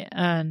planet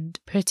and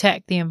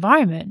protect the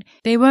environment,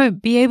 they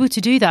won't be able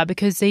to do that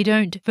because they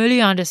don't fully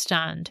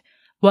understand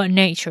what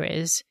nature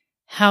is,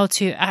 how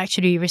to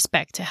actually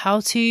respect it, how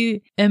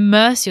to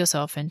immerse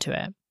yourself into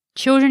it.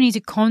 Children need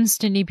to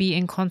constantly be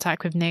in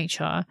contact with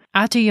nature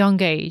at a young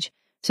age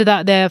so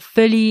that they're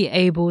fully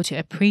able to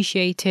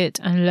appreciate it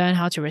and learn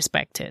how to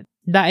respect it.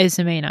 That is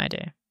the main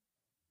idea.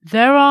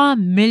 There are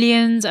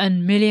millions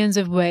and millions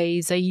of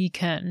ways that you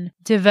can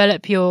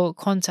develop your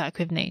contact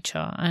with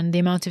nature and the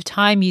amount of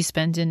time you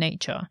spend in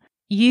nature.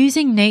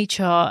 Using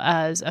nature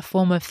as a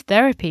form of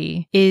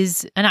therapy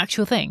is an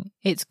actual thing.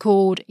 It's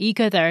called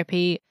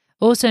ecotherapy,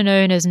 also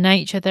known as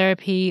nature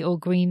therapy or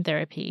green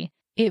therapy.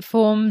 It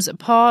forms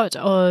part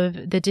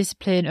of the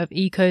discipline of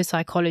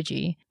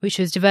eco-psychology, which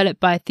was developed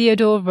by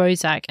Theodore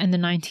Roszak in the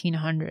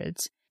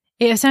 1900s.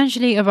 It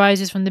essentially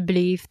arises from the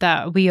belief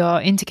that we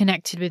are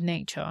interconnected with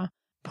nature.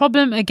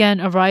 Problem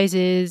again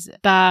arises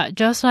that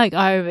just like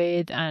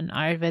Ayurveda and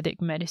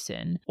Ayurvedic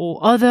medicine or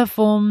other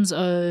forms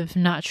of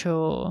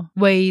natural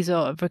ways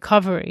of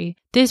recovery,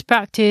 this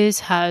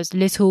practice has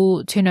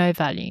little to no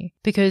value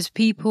because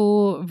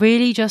people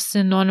really just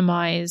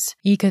synonymize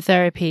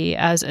ecotherapy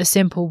as a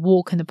simple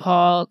walk in the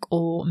park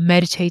or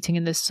meditating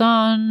in the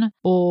sun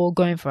or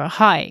going for a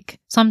hike,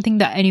 something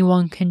that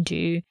anyone can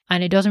do,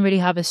 and it doesn't really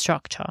have a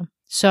structure.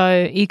 So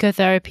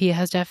ecotherapy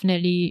has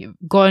definitely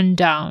gone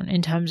down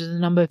in terms of the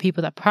number of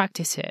people that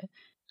practice it.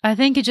 I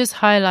think it just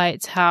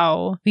highlights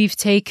how we've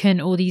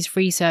taken all these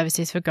free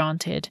services for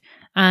granted,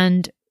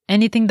 and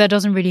anything that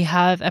doesn't really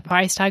have a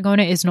price tag on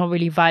it is not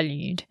really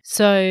valued.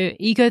 So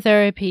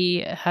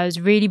ecotherapy has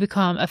really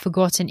become a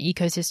forgotten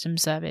ecosystem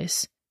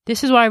service.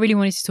 This is why I really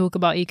wanted to talk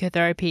about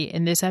ecotherapy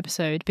in this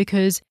episode,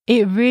 because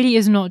it really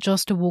is not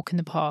just a walk in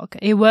the park.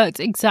 It works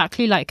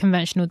exactly like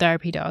conventional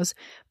therapy does,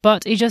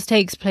 but it just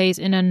takes place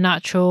in a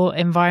natural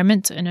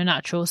environment, in a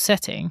natural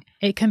setting.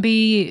 It can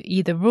be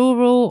either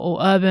rural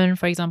or urban,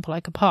 for example,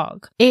 like a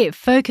park. It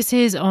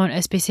focuses on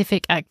a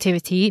specific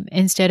activity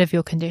instead of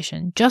your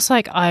condition, just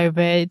like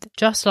Ayurveda,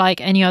 just like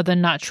any other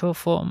natural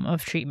form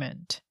of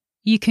treatment.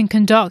 You can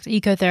conduct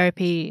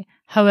ecotherapy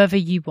however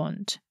you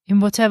want, in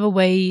whatever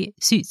way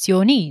suits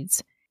your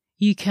needs.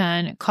 You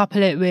can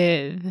couple it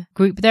with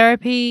group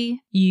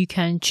therapy. You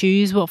can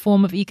choose what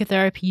form of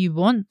ecotherapy you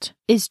want.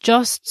 It's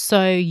just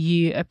so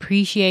you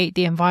appreciate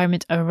the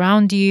environment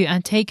around you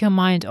and take your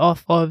mind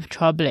off of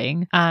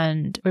troubling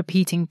and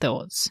repeating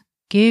thoughts.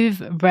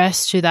 Give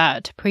rest to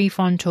that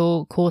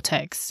prefrontal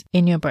cortex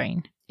in your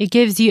brain. It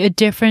gives you a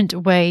different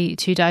way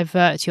to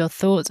divert your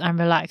thoughts and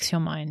relax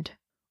your mind.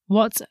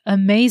 What's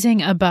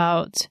amazing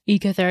about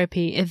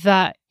ecotherapy is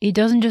that it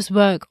doesn't just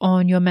work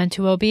on your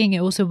mental well-being, it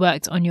also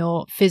works on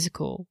your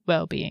physical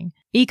well-being.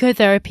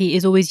 Ecotherapy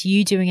is always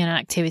you doing an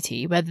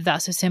activity, whether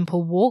that's a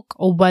simple walk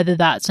or whether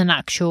that's an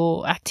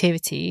actual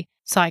activity,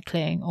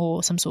 cycling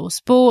or some sort of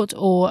sport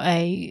or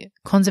a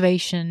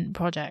conservation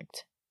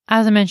project.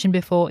 As I mentioned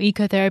before,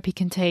 ecotherapy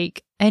can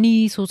take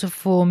any sort of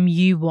form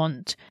you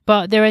want,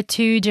 but there are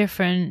two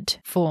different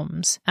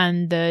forms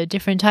and the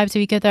different types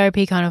of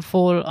ecotherapy kind of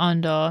fall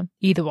under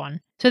either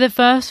one. So the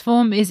first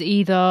form is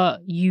either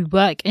you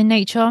work in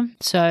nature,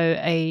 so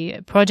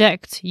a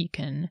project, you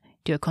can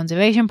do a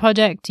conservation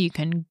project, you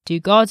can do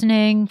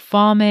gardening,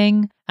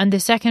 farming, and the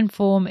second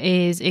form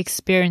is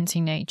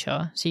experiencing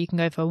nature. So you can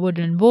go for a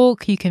woodland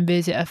walk, you can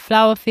visit a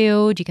flower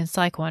field, you can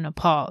cycle in a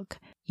park.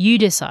 You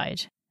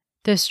decide.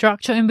 The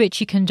structure in which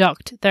you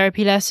conduct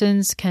therapy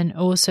lessons can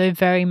also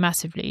vary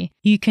massively.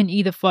 You can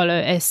either follow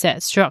a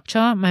set structure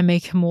and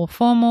make it more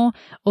formal,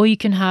 or you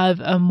can have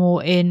a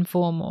more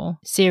informal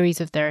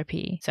series of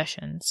therapy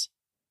sessions.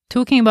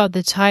 Talking about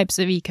the types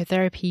of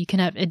ecotherapy, you can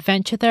have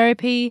adventure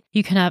therapy,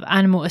 you can have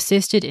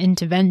animal-assisted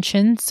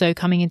interventions, so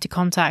coming into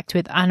contact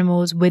with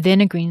animals within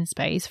a green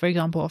space, for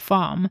example, a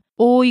farm,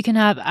 or you can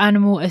have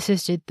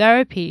animal-assisted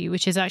therapy,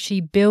 which is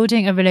actually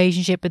building a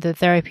relationship with a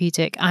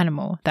therapeutic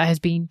animal that has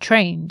been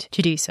trained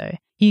to do so.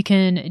 You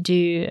can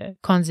do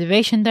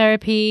conservation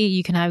therapy,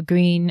 you can have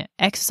green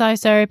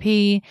exercise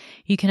therapy,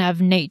 you can have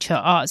nature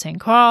arts and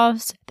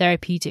crafts,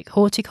 therapeutic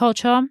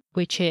horticulture,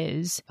 which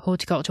is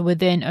horticulture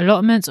within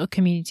allotments or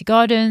community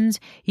gardens.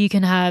 You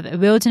can have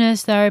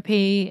wilderness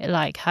therapy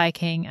like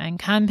hiking and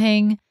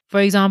camping. For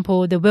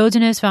example, the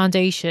Wilderness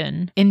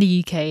Foundation in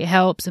the UK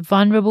helps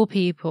vulnerable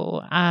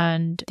people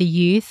and the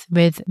youth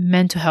with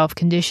mental health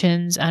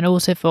conditions and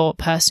also for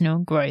personal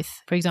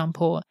growth. For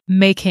example,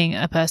 making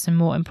a person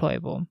more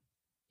employable.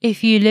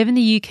 If you live in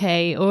the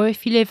UK or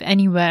if you live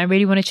anywhere and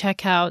really want to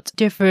check out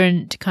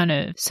different kind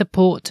of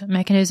support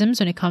mechanisms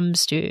when it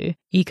comes to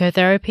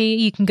ecotherapy,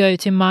 you can go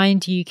to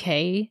Mind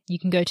UK. You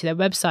can go to their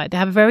website. They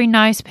have a very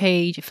nice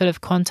page full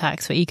of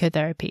contacts for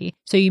ecotherapy.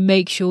 So you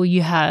make sure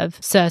you have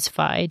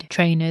certified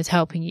trainers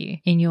helping you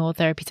in your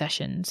therapy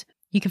sessions.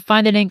 You can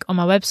find the link on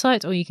my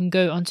website or you can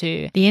go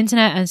onto the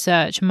internet and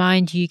search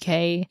Mind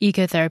UK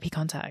ecotherapy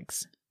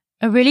contacts.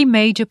 A really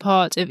major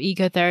part of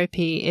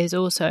ecotherapy is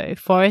also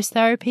forest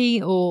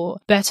therapy, or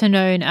better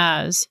known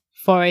as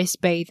forest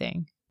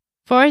bathing.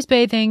 Forest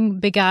bathing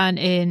began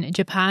in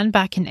Japan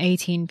back in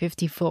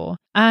 1854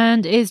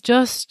 and is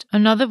just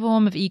another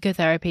form of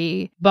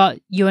ecotherapy, but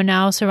you are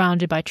now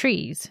surrounded by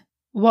trees.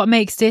 What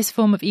makes this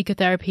form of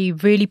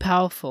ecotherapy really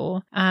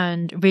powerful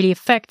and really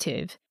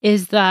effective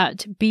is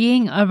that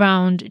being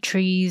around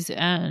trees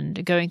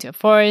and going to a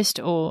forest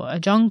or a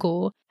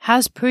jungle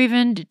has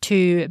proven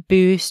to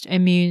boost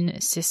immune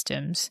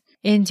systems.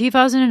 In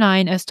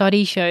 2009, a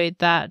study showed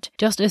that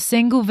just a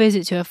single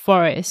visit to a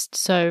forest,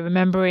 so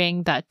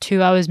remembering that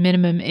 2 hours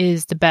minimum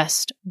is the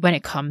best when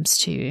it comes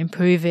to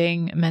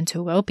improving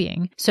mental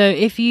well-being. So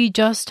if you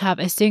just have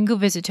a single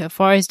visit to a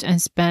forest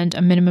and spend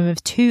a minimum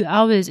of 2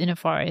 hours in a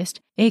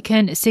forest, it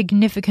can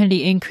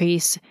significantly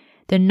increase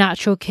the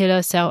natural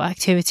killer cell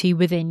activity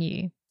within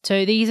you.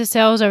 So these are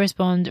cells that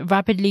respond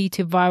rapidly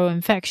to viral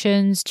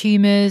infections,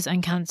 tumors,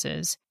 and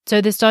cancers. So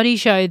the study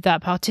showed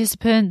that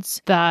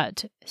participants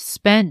that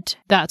spent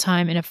that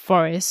time in a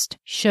forest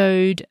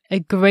showed a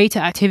greater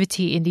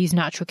activity in these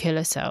natural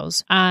killer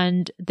cells.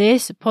 And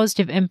this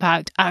positive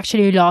impact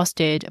actually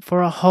lasted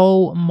for a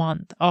whole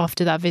month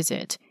after that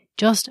visit.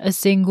 Just a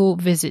single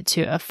visit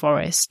to a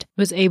forest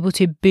was able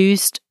to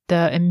boost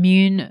the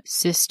immune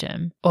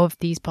system of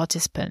these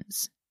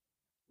participants.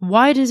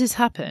 Why does this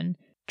happen?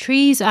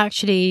 Trees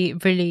actually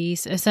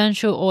release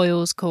essential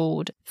oils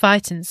called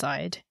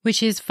phytoncide,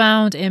 which is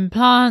found in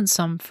plants,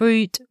 some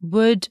fruit,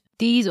 wood.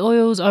 These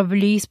oils are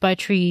released by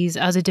trees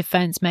as a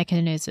defense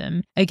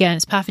mechanism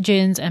against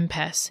pathogens and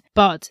pests.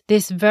 But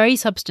this very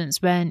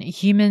substance, when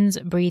humans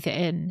breathe it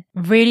in,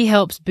 really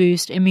helps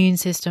boost immune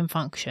system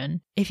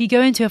function. If you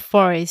go into a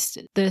forest,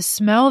 the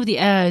smell of the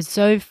air is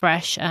so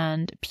fresh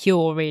and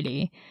pure,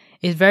 really.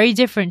 Is very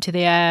different to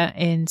the air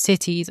in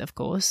cities, of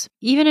course.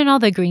 Even in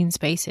other green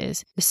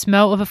spaces, the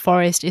smell of a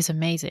forest is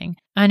amazing.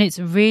 And it's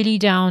really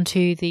down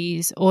to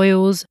these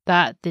oils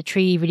that the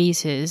tree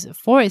releases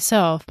for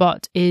itself,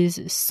 but is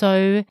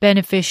so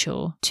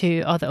beneficial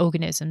to other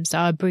organisms that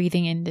are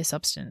breathing in this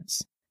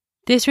substance.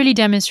 This really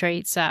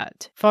demonstrates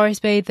that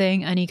forest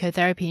bathing and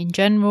ecotherapy in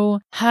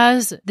general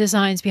has the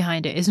science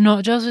behind it. It's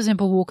not just a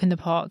simple walk in the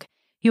park.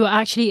 You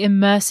are actually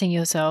immersing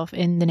yourself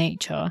in the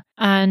nature,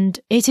 and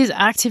it is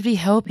actively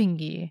helping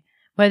you,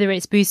 whether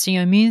it's boosting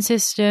your immune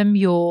system,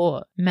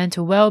 your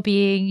mental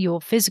well-being, your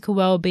physical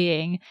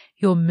well-being,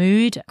 your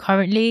mood.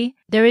 Currently,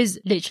 there is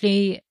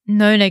literally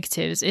no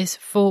negatives. It's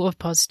full of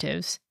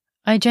positives.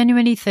 I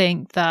genuinely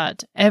think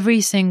that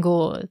every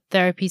single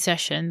therapy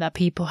session that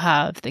people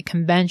have, the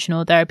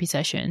conventional therapy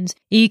sessions,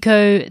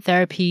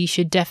 ecotherapy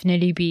should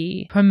definitely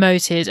be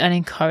promoted and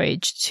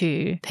encouraged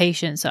to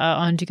patients that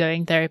are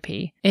undergoing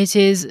therapy. It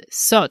is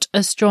such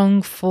a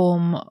strong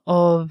form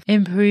of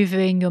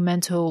improving your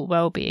mental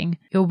well-being,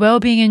 your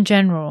well-being in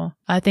general.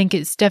 I think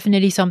it's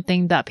definitely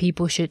something that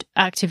people should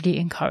actively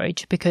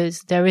encourage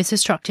because there is a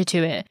structure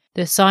to it.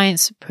 The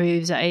science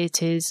proves that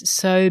it is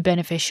so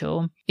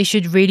beneficial. It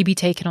should really be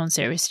taken on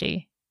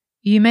seriously.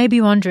 You may be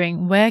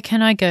wondering, where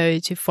can I go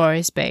to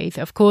forest bathe?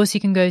 Of course,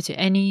 you can go to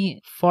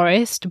any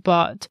forest,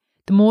 but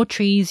the more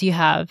trees you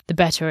have, the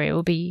better it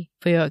will be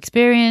for your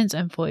experience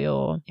and for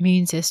your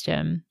immune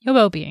system, your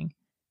well-being.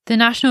 The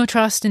National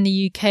Trust in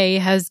the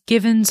UK has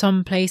given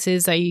some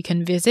places that you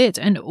can visit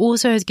and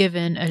also has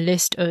given a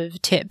list of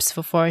tips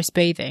for forest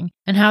bathing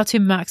and how to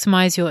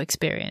maximize your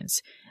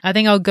experience. I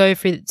think I'll go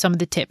through some of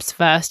the tips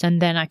first and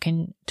then I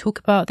can talk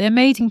about the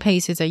amazing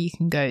places that you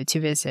can go to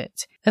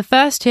visit. The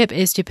first tip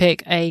is to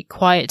pick a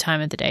quiet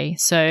time of the day,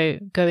 so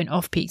go in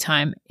off-peak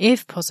time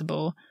if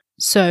possible,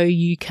 so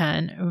you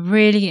can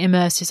really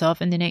immerse yourself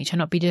in the nature and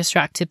not be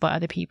distracted by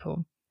other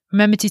people.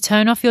 Remember to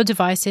turn off your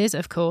devices,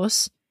 of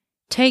course.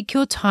 Take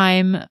your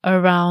time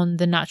around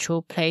the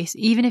natural place,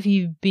 even if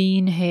you've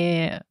been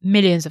here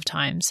millions of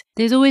times.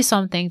 There's always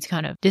something to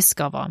kind of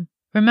discover.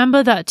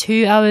 Remember that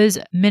 2 hours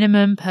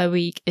minimum per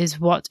week is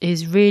what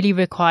is really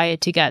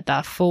required to get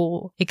that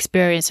full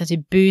experience and to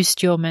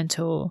boost your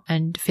mental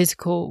and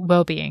physical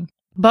well-being.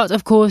 But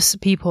of course,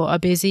 people are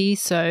busy,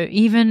 so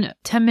even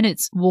 10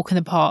 minutes walk in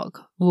the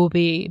park will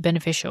be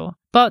beneficial.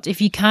 But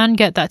if you can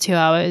get that 2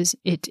 hours,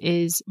 it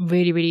is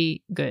really,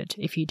 really good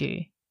if you do.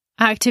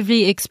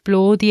 Actively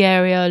explore the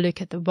area,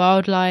 look at the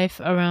wildlife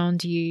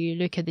around you,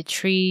 look at the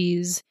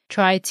trees,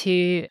 try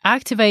to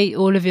activate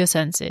all of your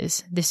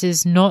senses. This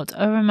is not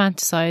a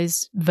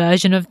romanticized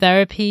version of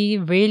therapy.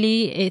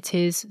 Really, it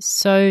is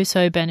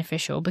so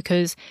beneficial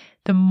because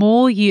the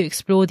more you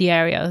explore the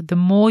area, the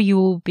more you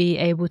will be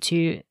able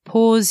to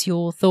pause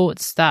your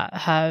thoughts that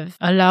have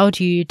allowed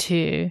you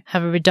to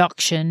have a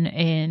reduction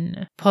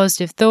in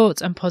positive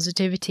thoughts and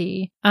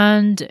positivity.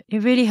 And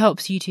it really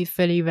helps you to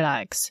fully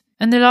relax.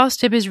 And the last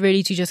tip is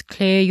really to just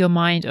clear your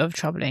mind of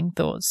troubling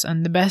thoughts.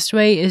 And the best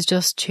way is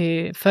just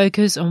to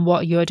focus on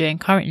what you're doing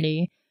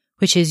currently,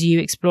 which is you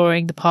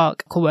exploring the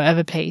park or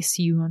whatever place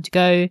you want to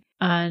go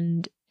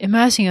and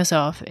immersing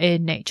yourself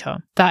in nature.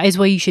 That is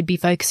what you should be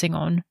focusing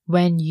on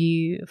when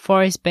you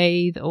forest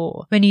bathe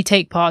or when you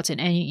take part in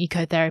any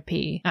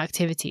ecotherapy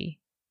activity.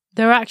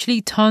 There are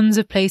actually tons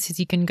of places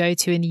you can go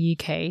to in the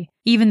UK,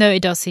 even though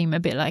it does seem a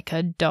bit like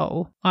a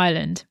dull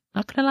island.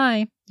 Not gonna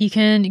lie. You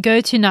can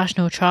go to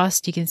National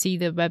Trust, you can see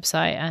the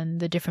website and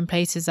the different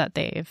places that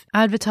they've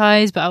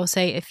advertised, but I'll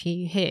say a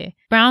few here.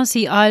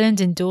 Brownsea Island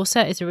in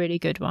Dorset is a really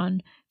good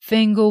one.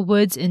 Fingal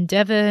Woods in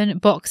Devon,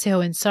 Box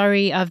Hill in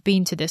Surrey. I've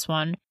been to this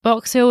one.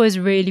 Box Hill is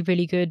really,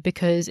 really good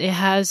because it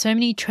has so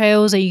many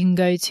trails that you can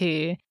go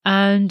to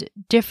and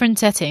different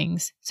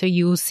settings. So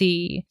you'll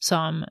see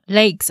some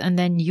lakes, and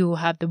then you'll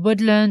have the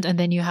woodland, and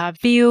then you have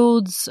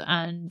fields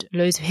and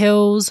loads of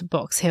hills.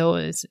 Box Hill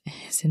is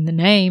in the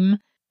name.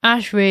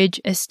 Ashridge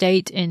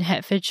Estate in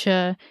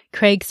Hertfordshire,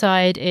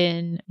 Craigside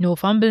in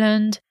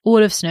Northumberland,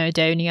 all of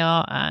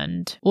Snowdonia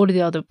and all of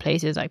the other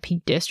places like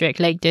Peak District,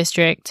 Lake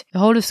District, the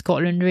whole of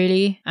Scotland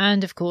really,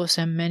 and of course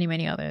many,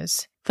 many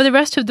others. For the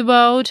rest of the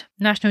world,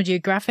 National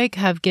Geographic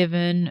have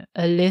given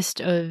a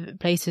list of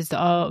places that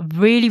are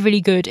really,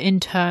 really good in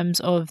terms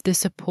of the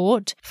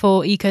support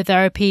for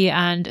ecotherapy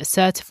and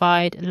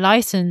certified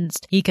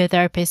licensed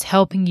ecotherapists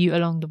helping you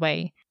along the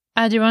way.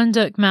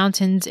 Adirondack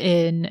Mountains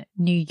in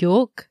New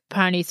York,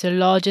 apparently it's the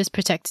largest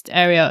protected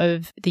area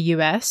of the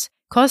US.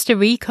 Costa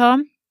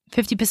Rica,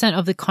 50%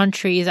 of the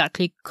country is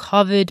actually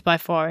covered by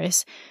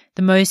forests,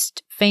 the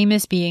most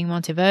famous being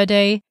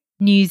Monteverde.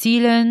 New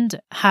Zealand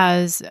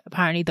has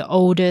apparently the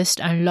oldest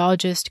and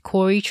largest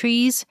kauri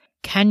trees.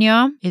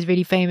 Kenya is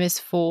really famous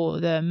for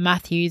the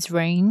Matthews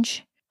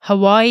Range.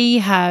 Hawaii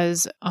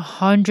has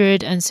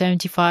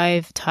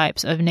 175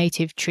 types of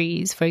native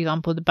trees, for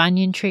example, the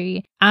banyan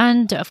tree,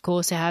 and of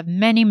course they have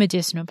many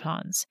medicinal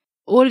plants.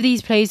 All of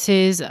these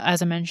places,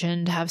 as I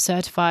mentioned, have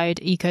certified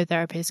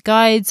ecotherapist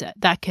guides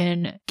that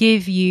can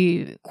give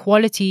you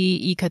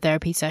quality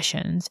ecotherapy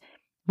sessions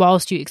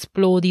whilst you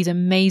explore these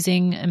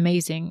amazing,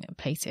 amazing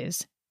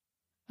places.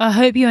 I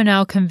hope you are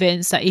now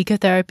convinced that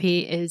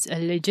ecotherapy is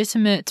a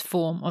legitimate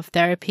form of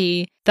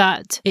therapy,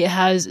 that it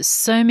has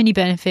so many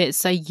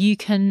benefits that you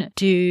can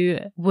do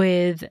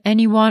with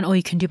anyone or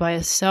you can do by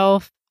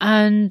yourself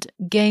and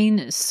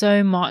gain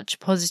so much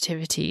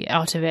positivity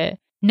out of it.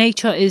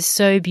 Nature is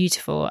so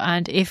beautiful,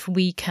 and if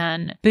we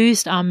can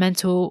boost our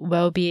mental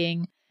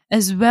well-being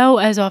as well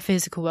as our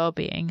physical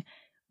well-being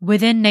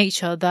within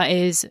nature, that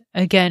is,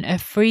 again, a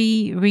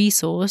free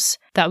resource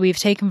that we've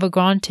taken for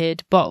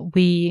granted, but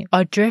we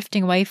are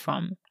drifting away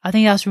from. I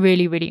think that's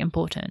really, really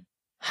important.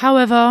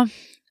 However,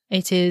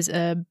 it is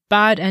a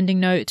bad ending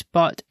note,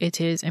 but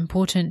it is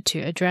important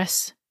to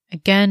address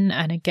again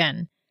and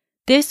again.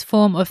 This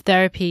form of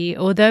therapy,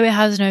 although it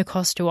has no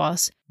cost to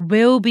us,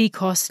 will be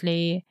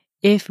costly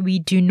if we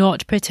do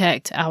not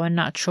protect our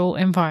natural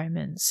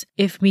environments.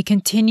 If we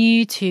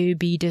continue to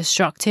be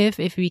destructive,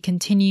 if we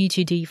continue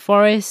to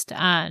deforest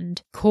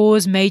and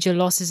cause major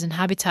losses in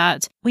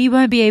habitat, we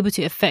won't be able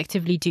to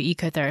effectively do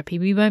ecotherapy.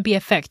 We won't be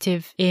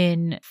effective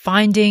in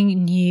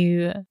finding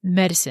new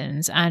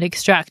medicines and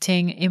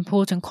extracting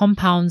important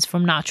compounds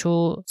from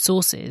natural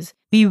sources.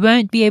 We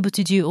won't be able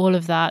to do all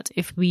of that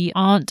if we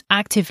aren't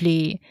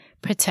actively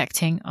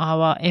protecting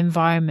our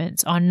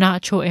environments, our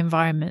natural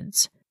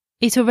environments.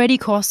 It already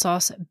costs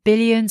us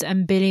billions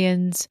and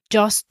billions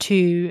just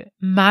to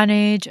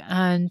manage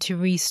and to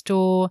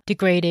restore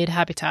degraded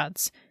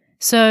habitats.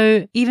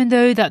 So even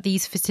though that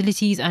these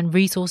facilities and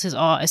resources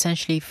are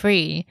essentially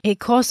free, it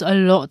costs a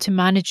lot to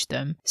manage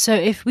them. So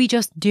if we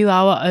just do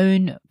our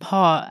own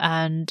part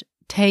and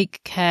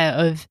take care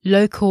of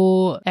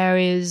local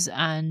areas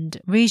and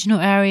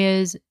regional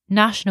areas,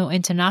 national,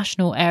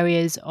 international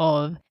areas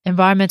of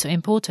environmental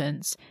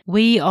importance,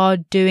 we are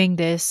doing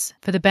this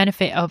for the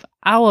benefit of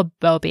our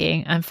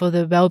well-being and for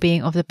the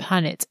well-being of the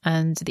planet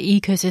and the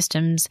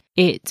ecosystems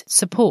it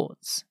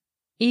supports.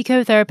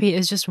 Ecotherapy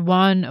is just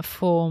one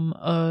form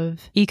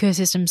of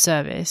ecosystem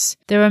service.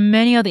 There are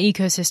many other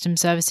ecosystem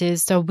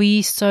services that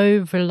we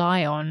so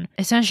rely on.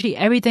 Essentially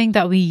everything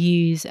that we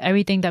use,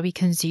 everything that we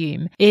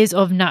consume is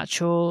of a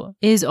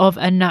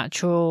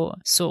natural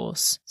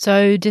source.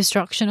 So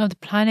destruction of the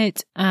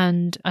planet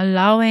and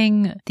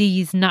allowing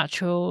these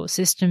natural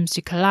systems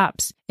to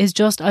collapse is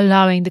just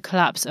allowing the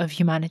collapse of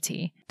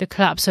humanity, the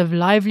collapse of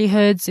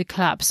livelihoods, the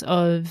collapse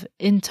of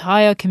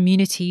entire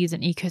communities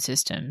and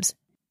ecosystems.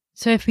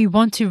 So if we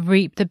want to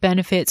reap the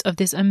benefits of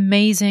this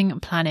amazing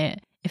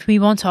planet, if we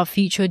want our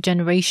future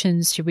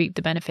generations to reap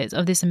the benefits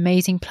of this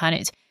amazing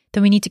planet,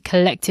 then we need to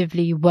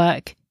collectively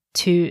work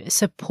to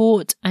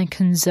support and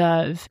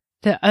conserve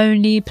the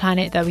only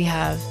planet that we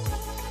have.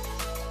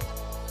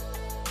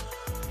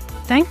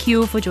 Thank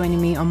you for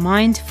joining me on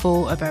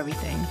Mindful of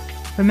Everything.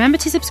 Remember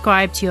to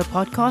subscribe to your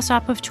podcast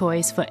app of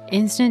choice for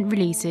instant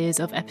releases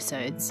of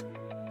episodes.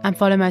 And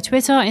follow my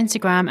Twitter,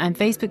 Instagram, and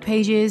Facebook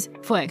pages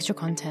for extra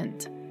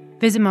content.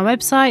 Visit my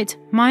website,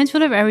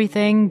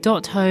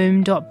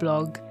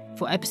 mindfuloferything.home.blog,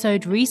 for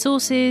episode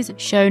resources,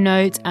 show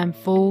notes, and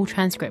full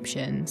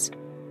transcriptions.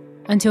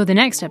 Until the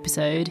next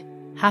episode,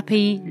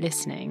 happy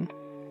listening.